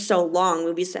mean, for so long,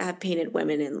 movies that have painted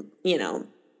women in,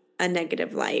 a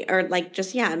negative light or like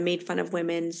just, yeah, made fun of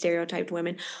women, stereotyped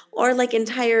women, or like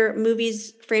entire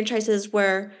movies, franchises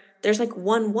where there's like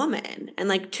one woman and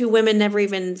like two women never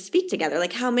even speak together.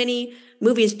 Like, how many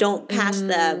movies don't pass is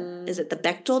Mm, it the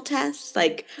Bechdel test?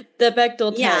 Like, the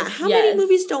Bechdel yeah, test, how many yes.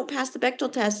 movies don't pass the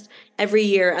Bechdel test every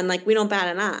year and like we don't bat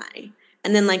an eye?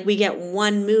 And then like we get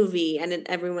one movie and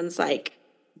everyone's like,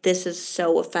 this is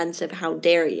so offensive. How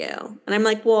dare you? And I'm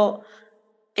like, well,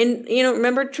 and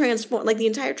remember Transform like the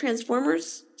entire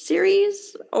Transformers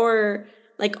series or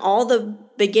like all the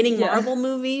beginning Yeah. Marvel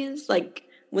movies, like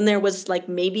when there was like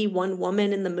maybe one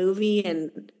woman in the movie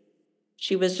and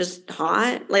she was just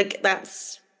hot. Like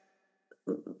that's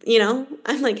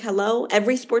I'm like, hello,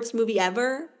 every sports movie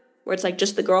ever where it's like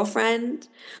just the girlfriend,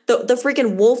 the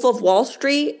freaking Wolf of Wall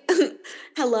Street,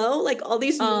 hello, like all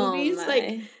these Oh movies, like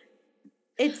my.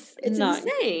 it's Not.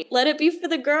 insane. Let it be for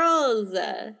the girls.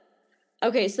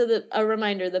 Okay, so a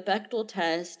reminder, the Bechdel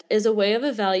test is a way of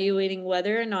evaluating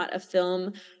whether or not a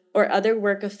film or other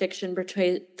work of fiction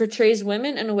portrays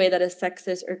women in a way that is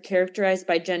sexist or characterized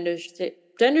by gender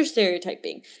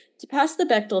stereotyping. To pass the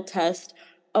Bechdel test,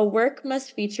 a work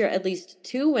must feature at least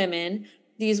two women,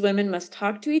 These women must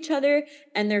talk to each other,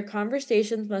 and their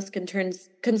conversations must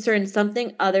concern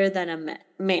something other than a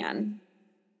man.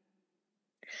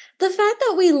 The fact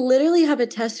that we literally have a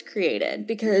test created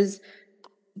because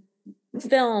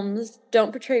films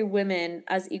don't portray women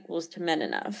as equals to men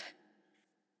enough.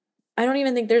 I don't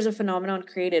even think there's a phenomenon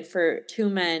created for two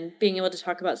men being able to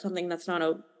talk about something that's not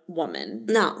a woman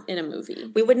in a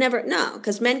movie. We would never, no,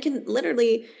 because men can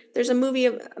literally, there's a movie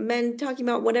of men talking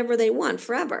about whatever they want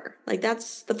forever. Like,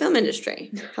 that's the film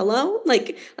industry. Hello?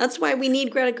 Like, that's why we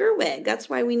need Greta Gerwig. That's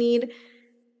why we need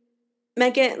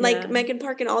Megan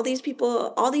Park and all these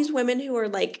people, all these women who are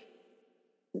like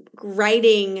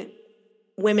writing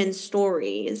women's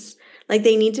stories. Like,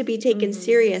 they need to be taken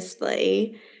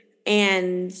seriously.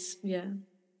 And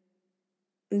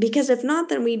because if not,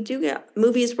 then we do get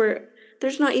movies where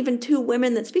there's not even two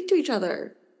women that speak to each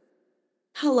other.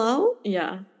 Hello?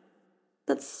 Yeah.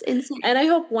 That's insane. And I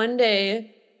hope one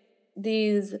day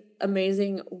these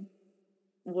amazing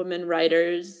women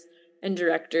writers and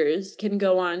directors can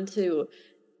go on to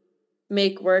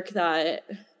make work that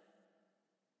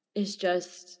is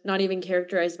just not even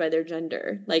characterized by their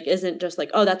gender. Like, isn't just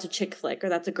like, oh, that's a chick flick or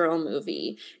that's a girl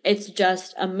movie. It's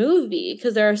just a movie,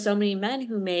 because there are so many men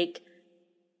who make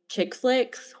chick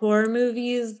flicks, horror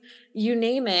movies, you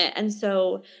name it. And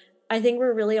so I think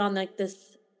we're really on like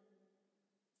this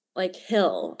like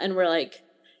hill, and we're like,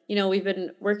 you know, we've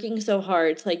been working so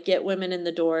hard to like get women in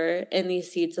the door in these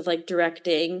seats of like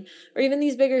directing, or even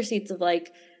these bigger seats of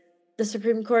like the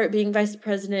Supreme Court, being vice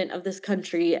president of this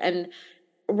country. And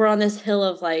we're on this hill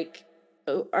of like,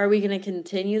 are we going to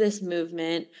continue this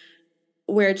movement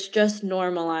where it's just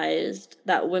normalized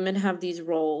that women have these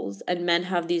roles and men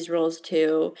have these roles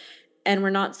too, and we're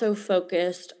not so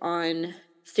focused on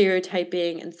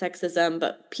stereotyping and sexism,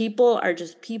 but people are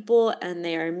just people, and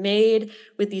they are made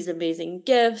with these amazing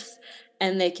gifts,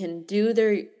 and they can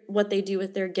do what they do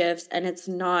with their gifts, and it's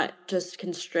not just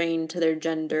constrained to their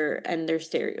gender and their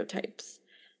stereotypes.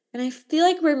 And I feel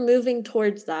like we're moving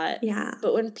towards that. Yeah.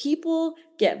 But when people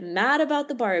get mad about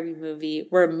the Barbie movie,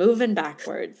 we're moving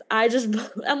backwards.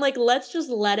 I'm like, let's just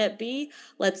let it be.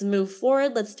 Let's move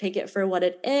forward. Let's take it for what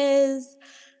it is.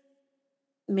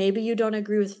 Maybe you don't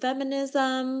agree with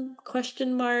feminism, ? I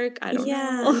don't know.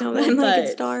 Yeah, no, I'm like,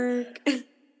 it's dark.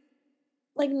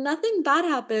 Like, nothing bad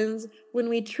happens when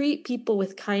we treat people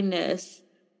with kindness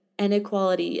and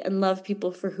equality and love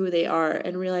people for who they are,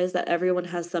 and realize that everyone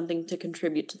has something to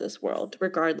contribute to this world,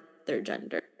 regardless of their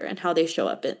gender and how they show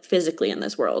up physically in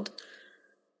this world.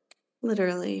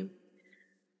 Literally.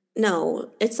 No,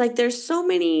 it's like there's so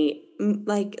much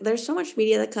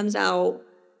media that comes out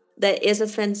that is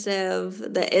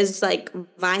offensive, that is like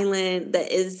violent,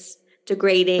 that is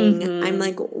degrading. I'm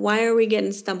like, why are we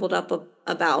getting stumbled up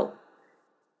about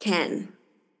Ken?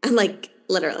 I'm like,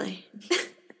 literally.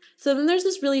 So then there's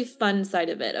this really fun side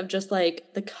of it, of just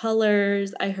like the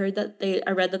colors. I read that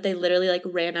they literally like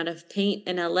ran out of paint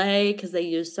in LA because they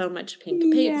used so much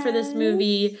pink paint for this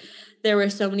movie. There were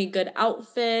so many good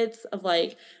outfits of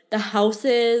like, the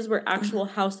houses were actual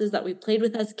houses that we played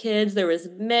with as kids. There was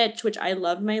Mitch, which I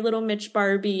loved my little Mitch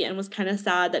Barbie, and was kind of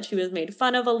sad that she was made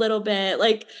fun of a little bit.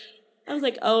 Like, I was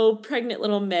like, oh, pregnant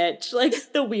little Mitch,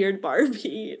 like the weird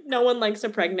Barbie. No one likes a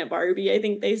pregnant Barbie, I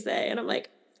think they say. And I'm like,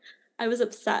 I was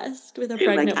obsessed with a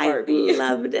pregnant Barbie. I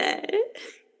loved it.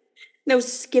 No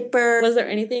Skipper. Was there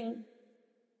anything?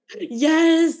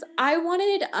 Yes, I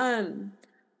wanted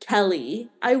Kelly.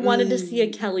 I wanted to see a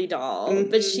Kelly doll,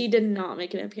 but she did not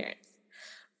make an appearance.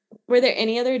 Were there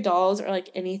any other dolls or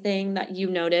like anything that you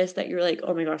noticed that you were like,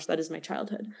 oh my gosh, that is my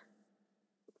childhood?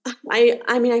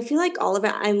 I mean, I feel like all of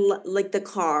it. Like the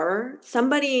car.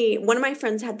 One of my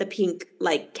friends had the pink,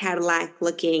 like Cadillac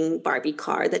looking Barbie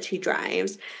car that she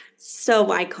drives. So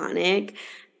iconic.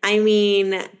 I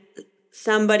mean,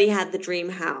 somebody had the dream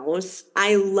house.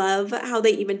 I love how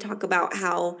they even talk about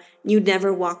how you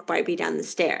never walk Barbie down the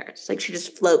stairs. Like, she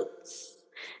just floats.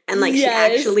 And like, she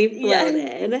actually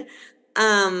floated.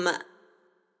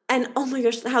 And oh my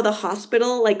gosh, how the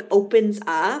hospital like opens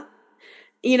up.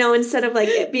 You know, instead of like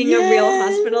it being a real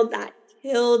hospital, that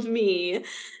killed me,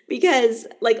 because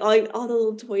like all the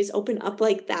little toys open up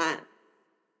like that.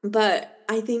 But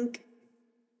I think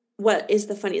what is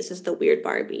the funniest is the weird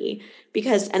Barbie,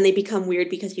 and they become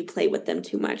weird because you play with them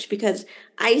too much, because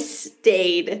I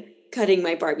stayed cutting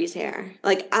my Barbie's hair.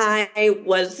 Like, I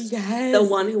was the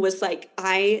one who was like,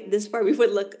 this Barbie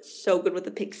would look so good with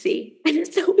a pixie. And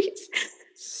it's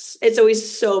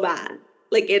always so bad.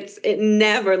 Like, it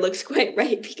never looks quite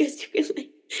right, because you can like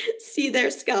see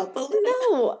their scalp a little.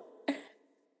 No.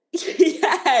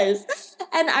 Yes.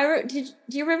 And do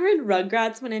you remember in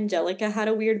Rugrats when Angelica had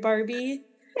a weird Barbie?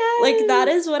 Like, that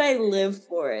is Yes. what I live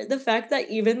for. The fact that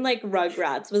even, like,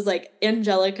 Rugrats was like,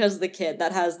 Angelica's the kid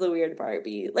that has the weird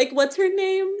Barbie. Like, what's her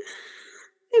name?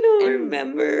 I don't And, oh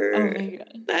remember. my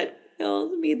God. That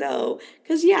kills me though.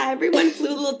 Because, yeah, everyone flew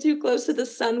a little too close to the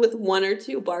sun with one or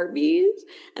two Barbies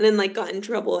and then, like, got in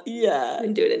trouble and Yeah.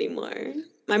 couldn't do it anymore.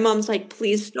 My mom's like,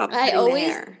 please stop I cutting the always,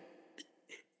 hair.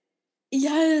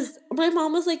 yes. My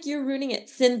mom was like, you're ruining it.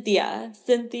 Cynthia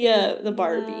the Yeah.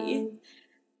 Barbie.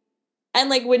 And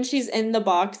like when she's in the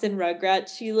box in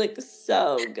Rugrats, she looks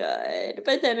so good.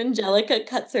 But then Angelica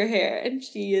cuts her hair and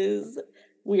she is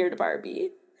weird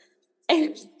Barbie.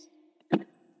 And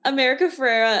America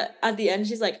Ferrera at the end,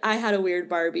 she's like, I had a weird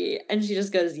Barbie. And she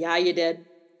just goes, yeah, you did.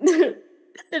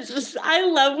 It's just, I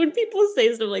love when people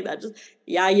say stuff like that. Just,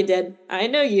 yeah, you did. I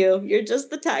know you. You're just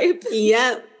the type.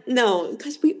 Yep. No,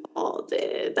 because we all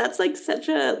did. That's like such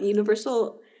a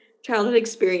universal childhood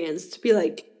experience to be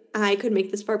like, I could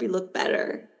make this Barbie look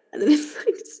better. And then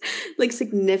it's like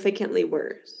significantly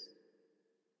worse.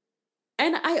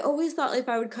 And I always thought if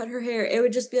I would cut her hair, it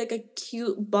would just be like a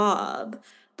cute bob.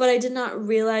 But I did not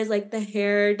realize like the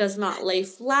hair does not lay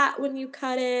flat when you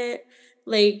cut it.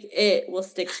 Like it will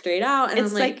stick straight out. And I'm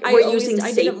It's like, like we're using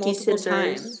I did it safety multiple scissors.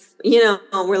 times. You know,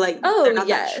 we're like, Oh, they're not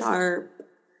that yes. sharp.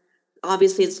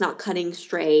 Obviously, it's not cutting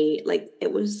straight. Like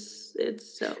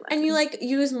it's so And you bad. like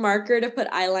use marker to put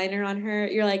eyeliner on her.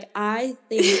 You're like, I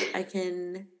think I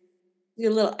can do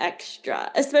a little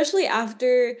extra. Especially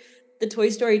after the Toy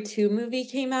Story 2 movie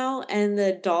came out and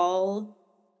the doll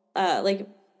like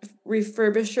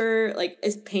refurbisher like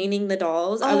is painting the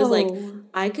dolls. I was like, Oh,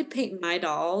 I could paint my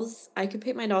dolls. I could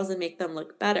paint my dolls and make them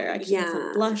look better. I could put some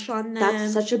yeah. blush on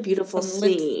That's them, such a beautiful some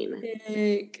scene.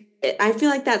 lipstick. I feel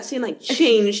like that scene like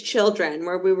changed children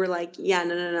where we were like, yeah,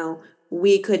 no, no, no.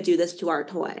 We could do this to our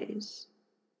toys.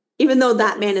 Even though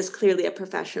that man is Yes. clearly a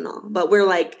professional, but we're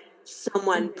like,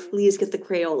 someone Mhm. please get the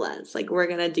Crayolas. Like we're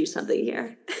gonna do something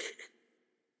here.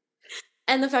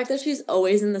 And the fact that she's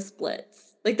always in the splits.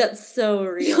 Like that's so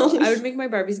real. I would make my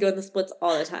Barbies go in the splits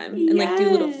all the time and like do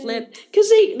little Yes. flips. Because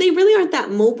they really aren't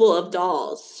that mobile of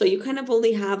dolls. So you kind of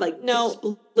only have like the No,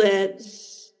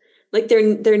 splits. Like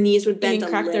their knees would you bend can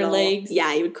a crack their little. legs.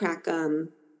 Yeah, you would crack them.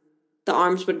 The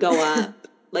arms would go up.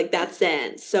 Like that's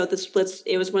it. So the splits,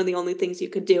 it was one of the only things you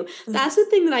could do. That's the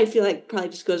thing that I feel like probably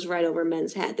just goes right over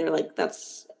men's head. They're like,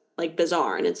 that's like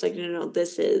bizarre. And it's like, no, no, no,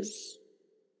 this is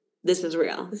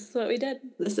real. This is what we did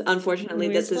This when unfortunately,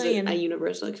 we were this is a playing.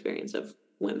 universal experience of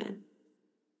women.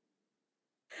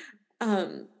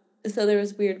 Um, so there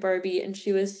was Weird Barbie, and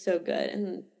she was so good.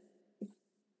 And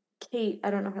Kate, I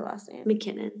don't know her last name.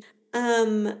 McKinnon.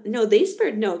 No, they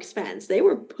spared no expense. They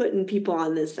were putting people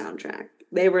on this soundtrack.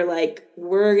 They were like,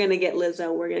 we're gonna get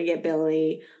Lizzo, we're gonna get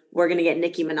Billy, we're gonna get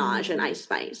Nicki Minaj and Ice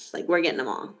Spice. Like we're getting them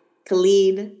all.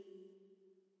 Khalid,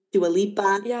 Dua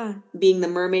Lipa, Yeah. being the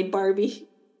mermaid Barbie.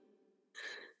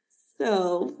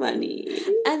 So funny.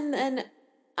 And then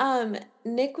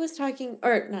Nick was talking,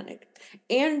 or not Nick,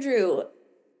 Andrew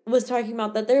was talking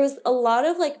about that there was a lot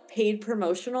of like paid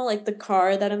promotional, like the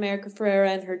car that America Ferrera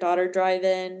and her daughter drive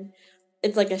in.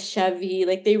 It's like a Chevy.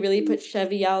 Like they really put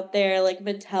Chevy out there. Like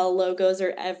Mattel logos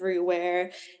are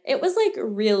everywhere. It was like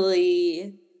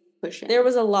really, Push there it.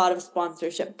 was a lot of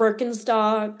sponsorship.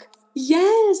 Birkenstock.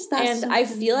 Yes, that's And so I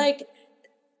feel funny. like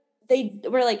they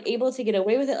were like able to get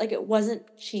away with it. Like it wasn't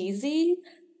cheesy,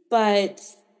 but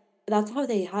that's how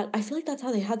they had, I feel like that's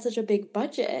how they had such a big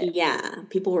budget. Yeah,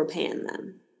 people were paying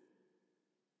them.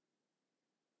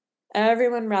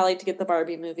 Everyone rallied to get the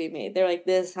Barbie movie made. They're like,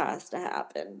 this has to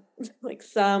happen. Like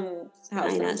somehow,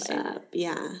 Sign some us way. up.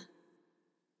 Yeah.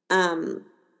 Um,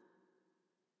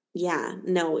 yeah,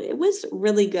 no, it was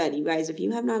really good, you guys. If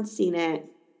you have not seen it,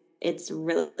 it's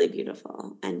really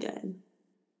beautiful and good.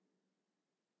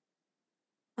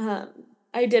 Um,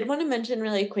 I did want to mention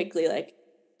really quickly, like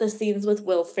the scenes with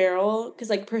Will Ferrell, because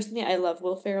like personally, I love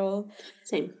Will Ferrell.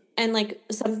 Same. And like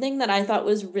something that I thought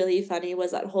was really funny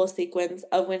was that whole sequence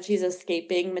of when she's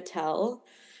escaping Mattel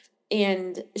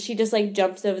and she just like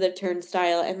jumps over the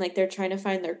turnstile and like they're trying to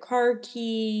find their car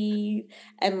key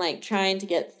and like trying to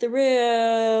get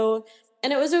through.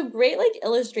 And it was a great like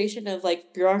illustration of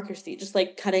like bureaucracy, just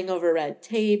like cutting over red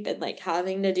tape and like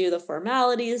having to do the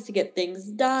formalities to get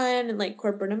things done and like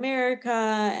corporate America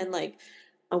and like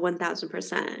A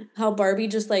 1000%. how Barbie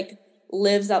just like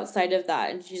lives outside of that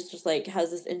and she's just like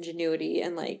has this ingenuity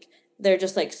and like they're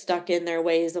just like stuck in their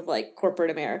ways of like corporate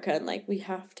America and like we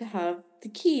have to have the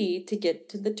key to get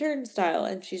to the turnstile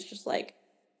and she's just like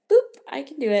boop, I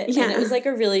can do it. And it Yeah. was like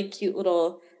a really cute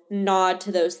little nod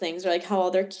to those things or like how all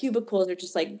their cubicles are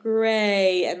just like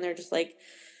gray and they're just like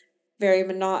very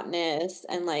monotonous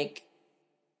and like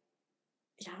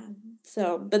yeah.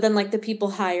 So, but then like the people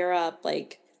higher up,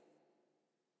 like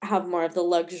have more of the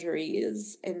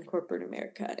luxuries in corporate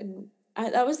America. And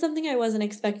that was something I wasn't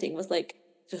expecting, was like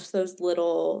just those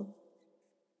little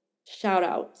shout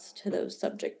outs to those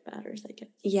subject matters, I guess.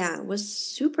 Yeah, it was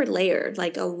super layered.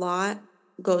 Like a lot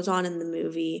goes on in the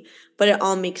movie, but it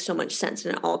all makes so much sense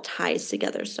and it all ties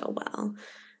together so well.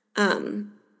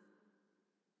 Um,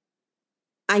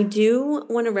 I do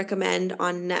want to recommend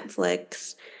on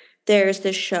Netflix, there's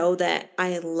this show that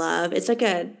I love. It's like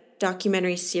a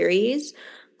documentary series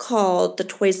called The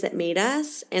Toys That Made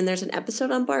Us, and there's an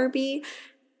episode on Barbie,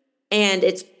 and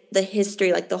it's the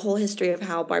history, like the whole history of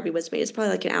how Barbie was made. It's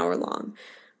probably like an hour long.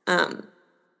 Um,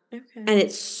 Okay. and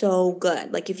it's so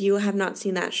good. Like if you have not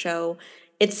seen that show,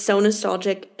 it's so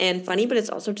nostalgic and funny, but it's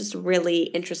also just really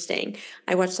interesting.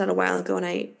 I watched that a while ago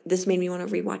and this made me want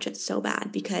to rewatch it so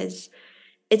bad because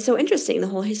it's so interesting, the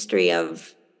whole history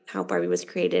of how Barbie was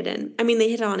created. And I mean, they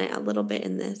hit on it a little bit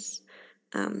in this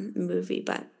movie,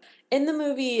 but In the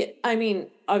movie, I mean,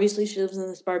 obviously she lives in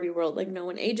this Barbie world, like no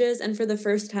one ages. And for the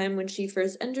first time, when she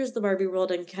first enters the Barbie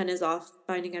world and Ken is off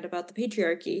finding out about the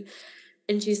patriarchy,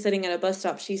 and she's sitting at a bus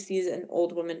stop, she sees an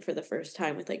old woman for the first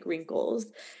time with like wrinkles.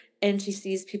 And she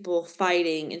sees people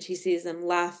fighting and she sees them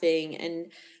laughing.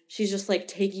 And she's just like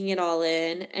taking it all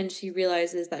in. And she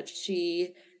realizes that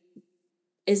she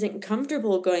isn't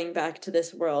comfortable going back to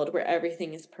this world where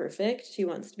everything is perfect. She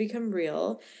wants to become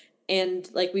real. And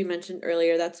like we mentioned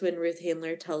earlier, that's when Ruth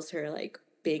Handler tells her, like,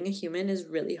 being a human is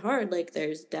really hard. Like,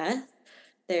 there's death,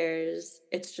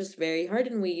 it's just very hard.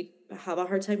 And we have a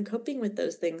hard time coping with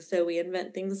those things. So we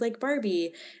invent things like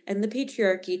Barbie and the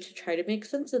patriarchy to try to make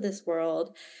sense of this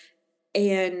world.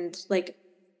 And like,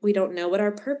 we don't know what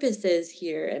our purpose is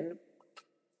here.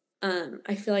 And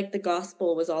I feel like the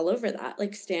gospel was all over that,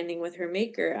 like standing with her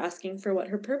maker, asking for what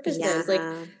her purpose is. Like,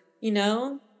 yeah, you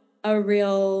know, a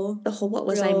real, the whole "What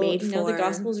was I real, made the for?"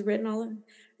 gospel's written all over.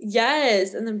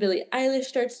 Yes. And then Billie Eilish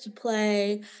starts to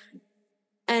play.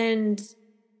 And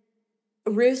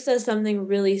Ruth says something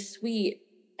really sweet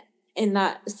in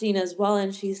that scene as well,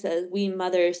 and she says, we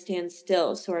mothers stand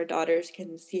still so our daughters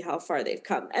can see how far they've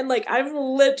come. And like, I'm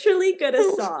literally gonna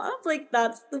sob, like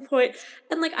that's the point.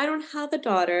 And like, I don't have a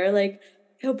daughter, like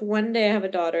I hope one day I have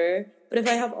a daughter, but if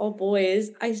I have all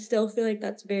boys, I still feel like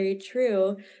that's very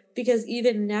true, because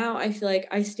even now I feel like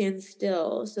I stand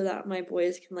still so that my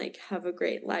boys can like have a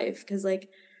great life. Because like,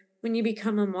 when you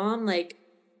become a mom, like,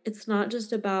 it's not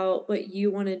just about what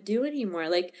you want to do anymore.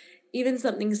 Like, even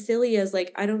something silly as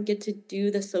like, I don't get to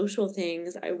do the social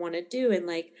things I want to do, and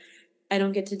like, I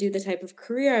don't get to do the type of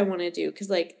career I want to do, because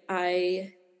like,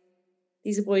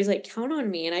 these boys like count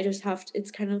on me, and I just have to, it's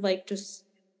kind of like, just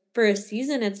for a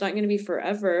season, it's not going to be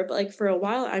forever, but like for a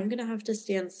while I'm going to have to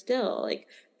stand still. Like,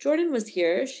 Jordan was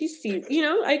here, she's seen,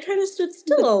 I kind of stood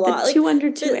still a The lot, like, two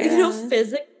under two era.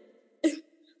 physically,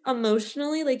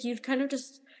 emotionally, like, you've kind of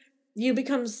just, you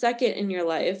become second in your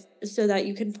life so that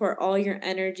you can pour all your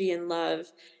energy and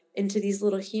love into these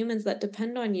little humans that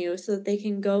depend on you, so that they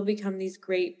can go become these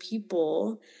great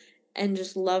people and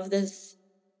just love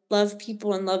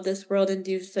people and love this world and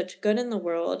do such good in the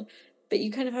world. But you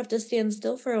kind of have to stand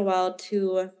still for a while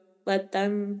to let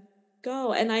them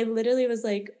go. And I literally was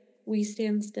like, we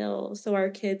stand still so our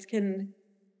kids can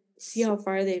see how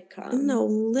far they've come. No,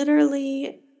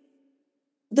 literally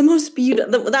the most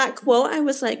beautiful, that quote, I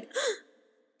was like,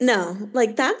 no,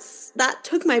 like that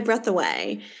took my breath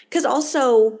away. Because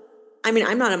also, I mean,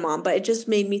 I'm not a mom, but it just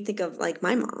made me think of like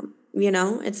my mom,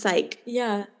 It's like,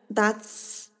 Yeah.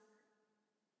 that's,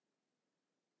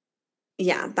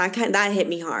 yeah, that hit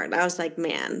me hard. I was like,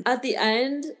 man. At the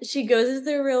end, she goes into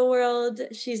the real world.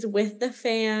 She's with the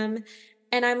fam.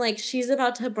 And I'm like, she's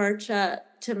about to march up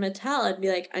to Mattel and be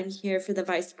like, I'm here for the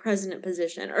vice president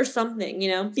position or something.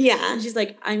 Yeah. And she's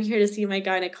like, I'm here to see my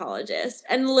gynecologist.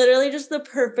 And literally just the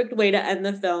perfect way to end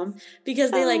the film,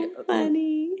 because they like So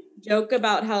funny. joke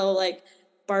about how like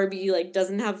Barbie like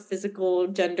doesn't have physical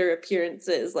gender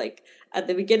appearances like at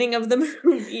the beginning of the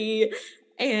movie.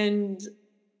 And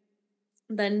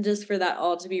then just for that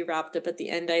all to be wrapped up at the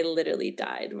end, I literally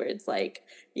died, where it's like,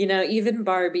 even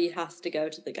Barbie has to go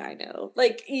to the gyno.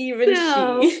 Like, even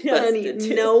So she has funny. to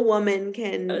do. No woman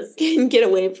can get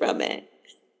away from it.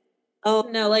 Oh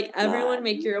No, like, God. everyone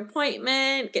make your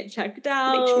appointment, get checked Make sure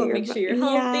out, you're make sure you're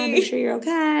yeah, make healthy. sure you're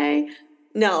okay.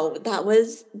 No, that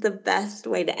was the best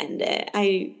way to end it.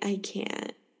 I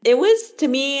can't. It was, to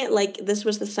me, like this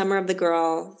was the summer of the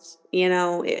girls.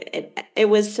 It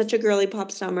was such a girly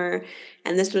pop summer,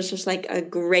 and this was just like a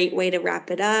great way to wrap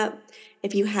it up.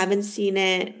 If you haven't seen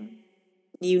it,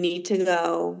 you need to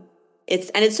go.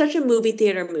 It's such a movie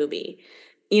theater movie.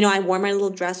 You know, I wore my little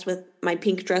dress with my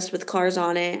pink dress with cars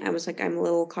on it. I was like, I'm a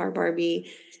little car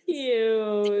Barbie.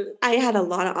 Cute. I had a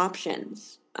lot of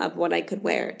options of what I could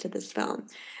wear to this film.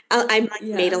 I'm like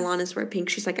made Alanis wear pink.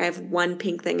 She's like, I have one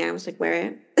pink thing. I was like,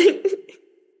 wear it.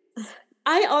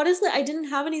 I didn't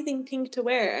have anything pink to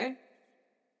wear.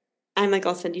 I'm like,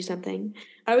 I'll send you something.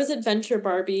 I was Adventure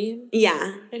Barbie.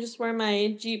 Yeah. I just wore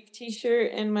my Jeep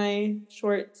t-shirt and my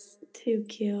shorts. Too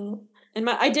cute. And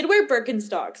I did wear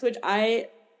Birkenstocks, which I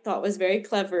thought was very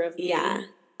clever of me. Yeah.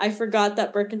 I forgot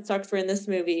that Birkenstocks were in this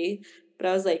movie, but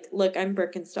I was like, look, I'm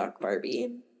Birkenstock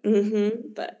Barbie.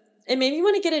 Mm-hmm. But it made me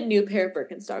want to get a new pair of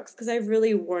Birkenstocks because I've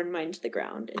really worn mine to the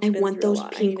ground. I want those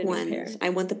pink ones. I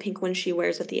want the pink ones she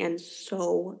wears at the end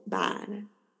so bad.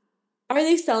 Are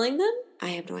they selling them? I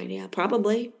have no idea.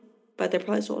 Probably. But they're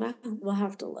probably sold out. We'll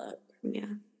have to look. Yeah.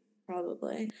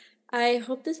 Probably. I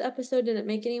hope this episode didn't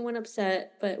make anyone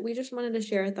upset, but we just wanted to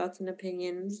share our thoughts and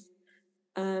opinions.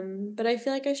 But I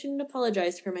feel like I shouldn't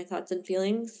apologize for my thoughts and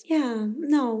feelings. Yeah,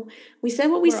 no. We said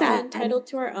what we said. We're all entitled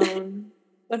to our own.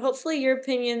 But hopefully your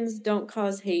opinions don't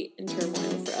cause hate and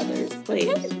turmoil for others. Please.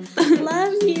 Okay.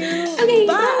 Love you. Okay,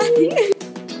 bye.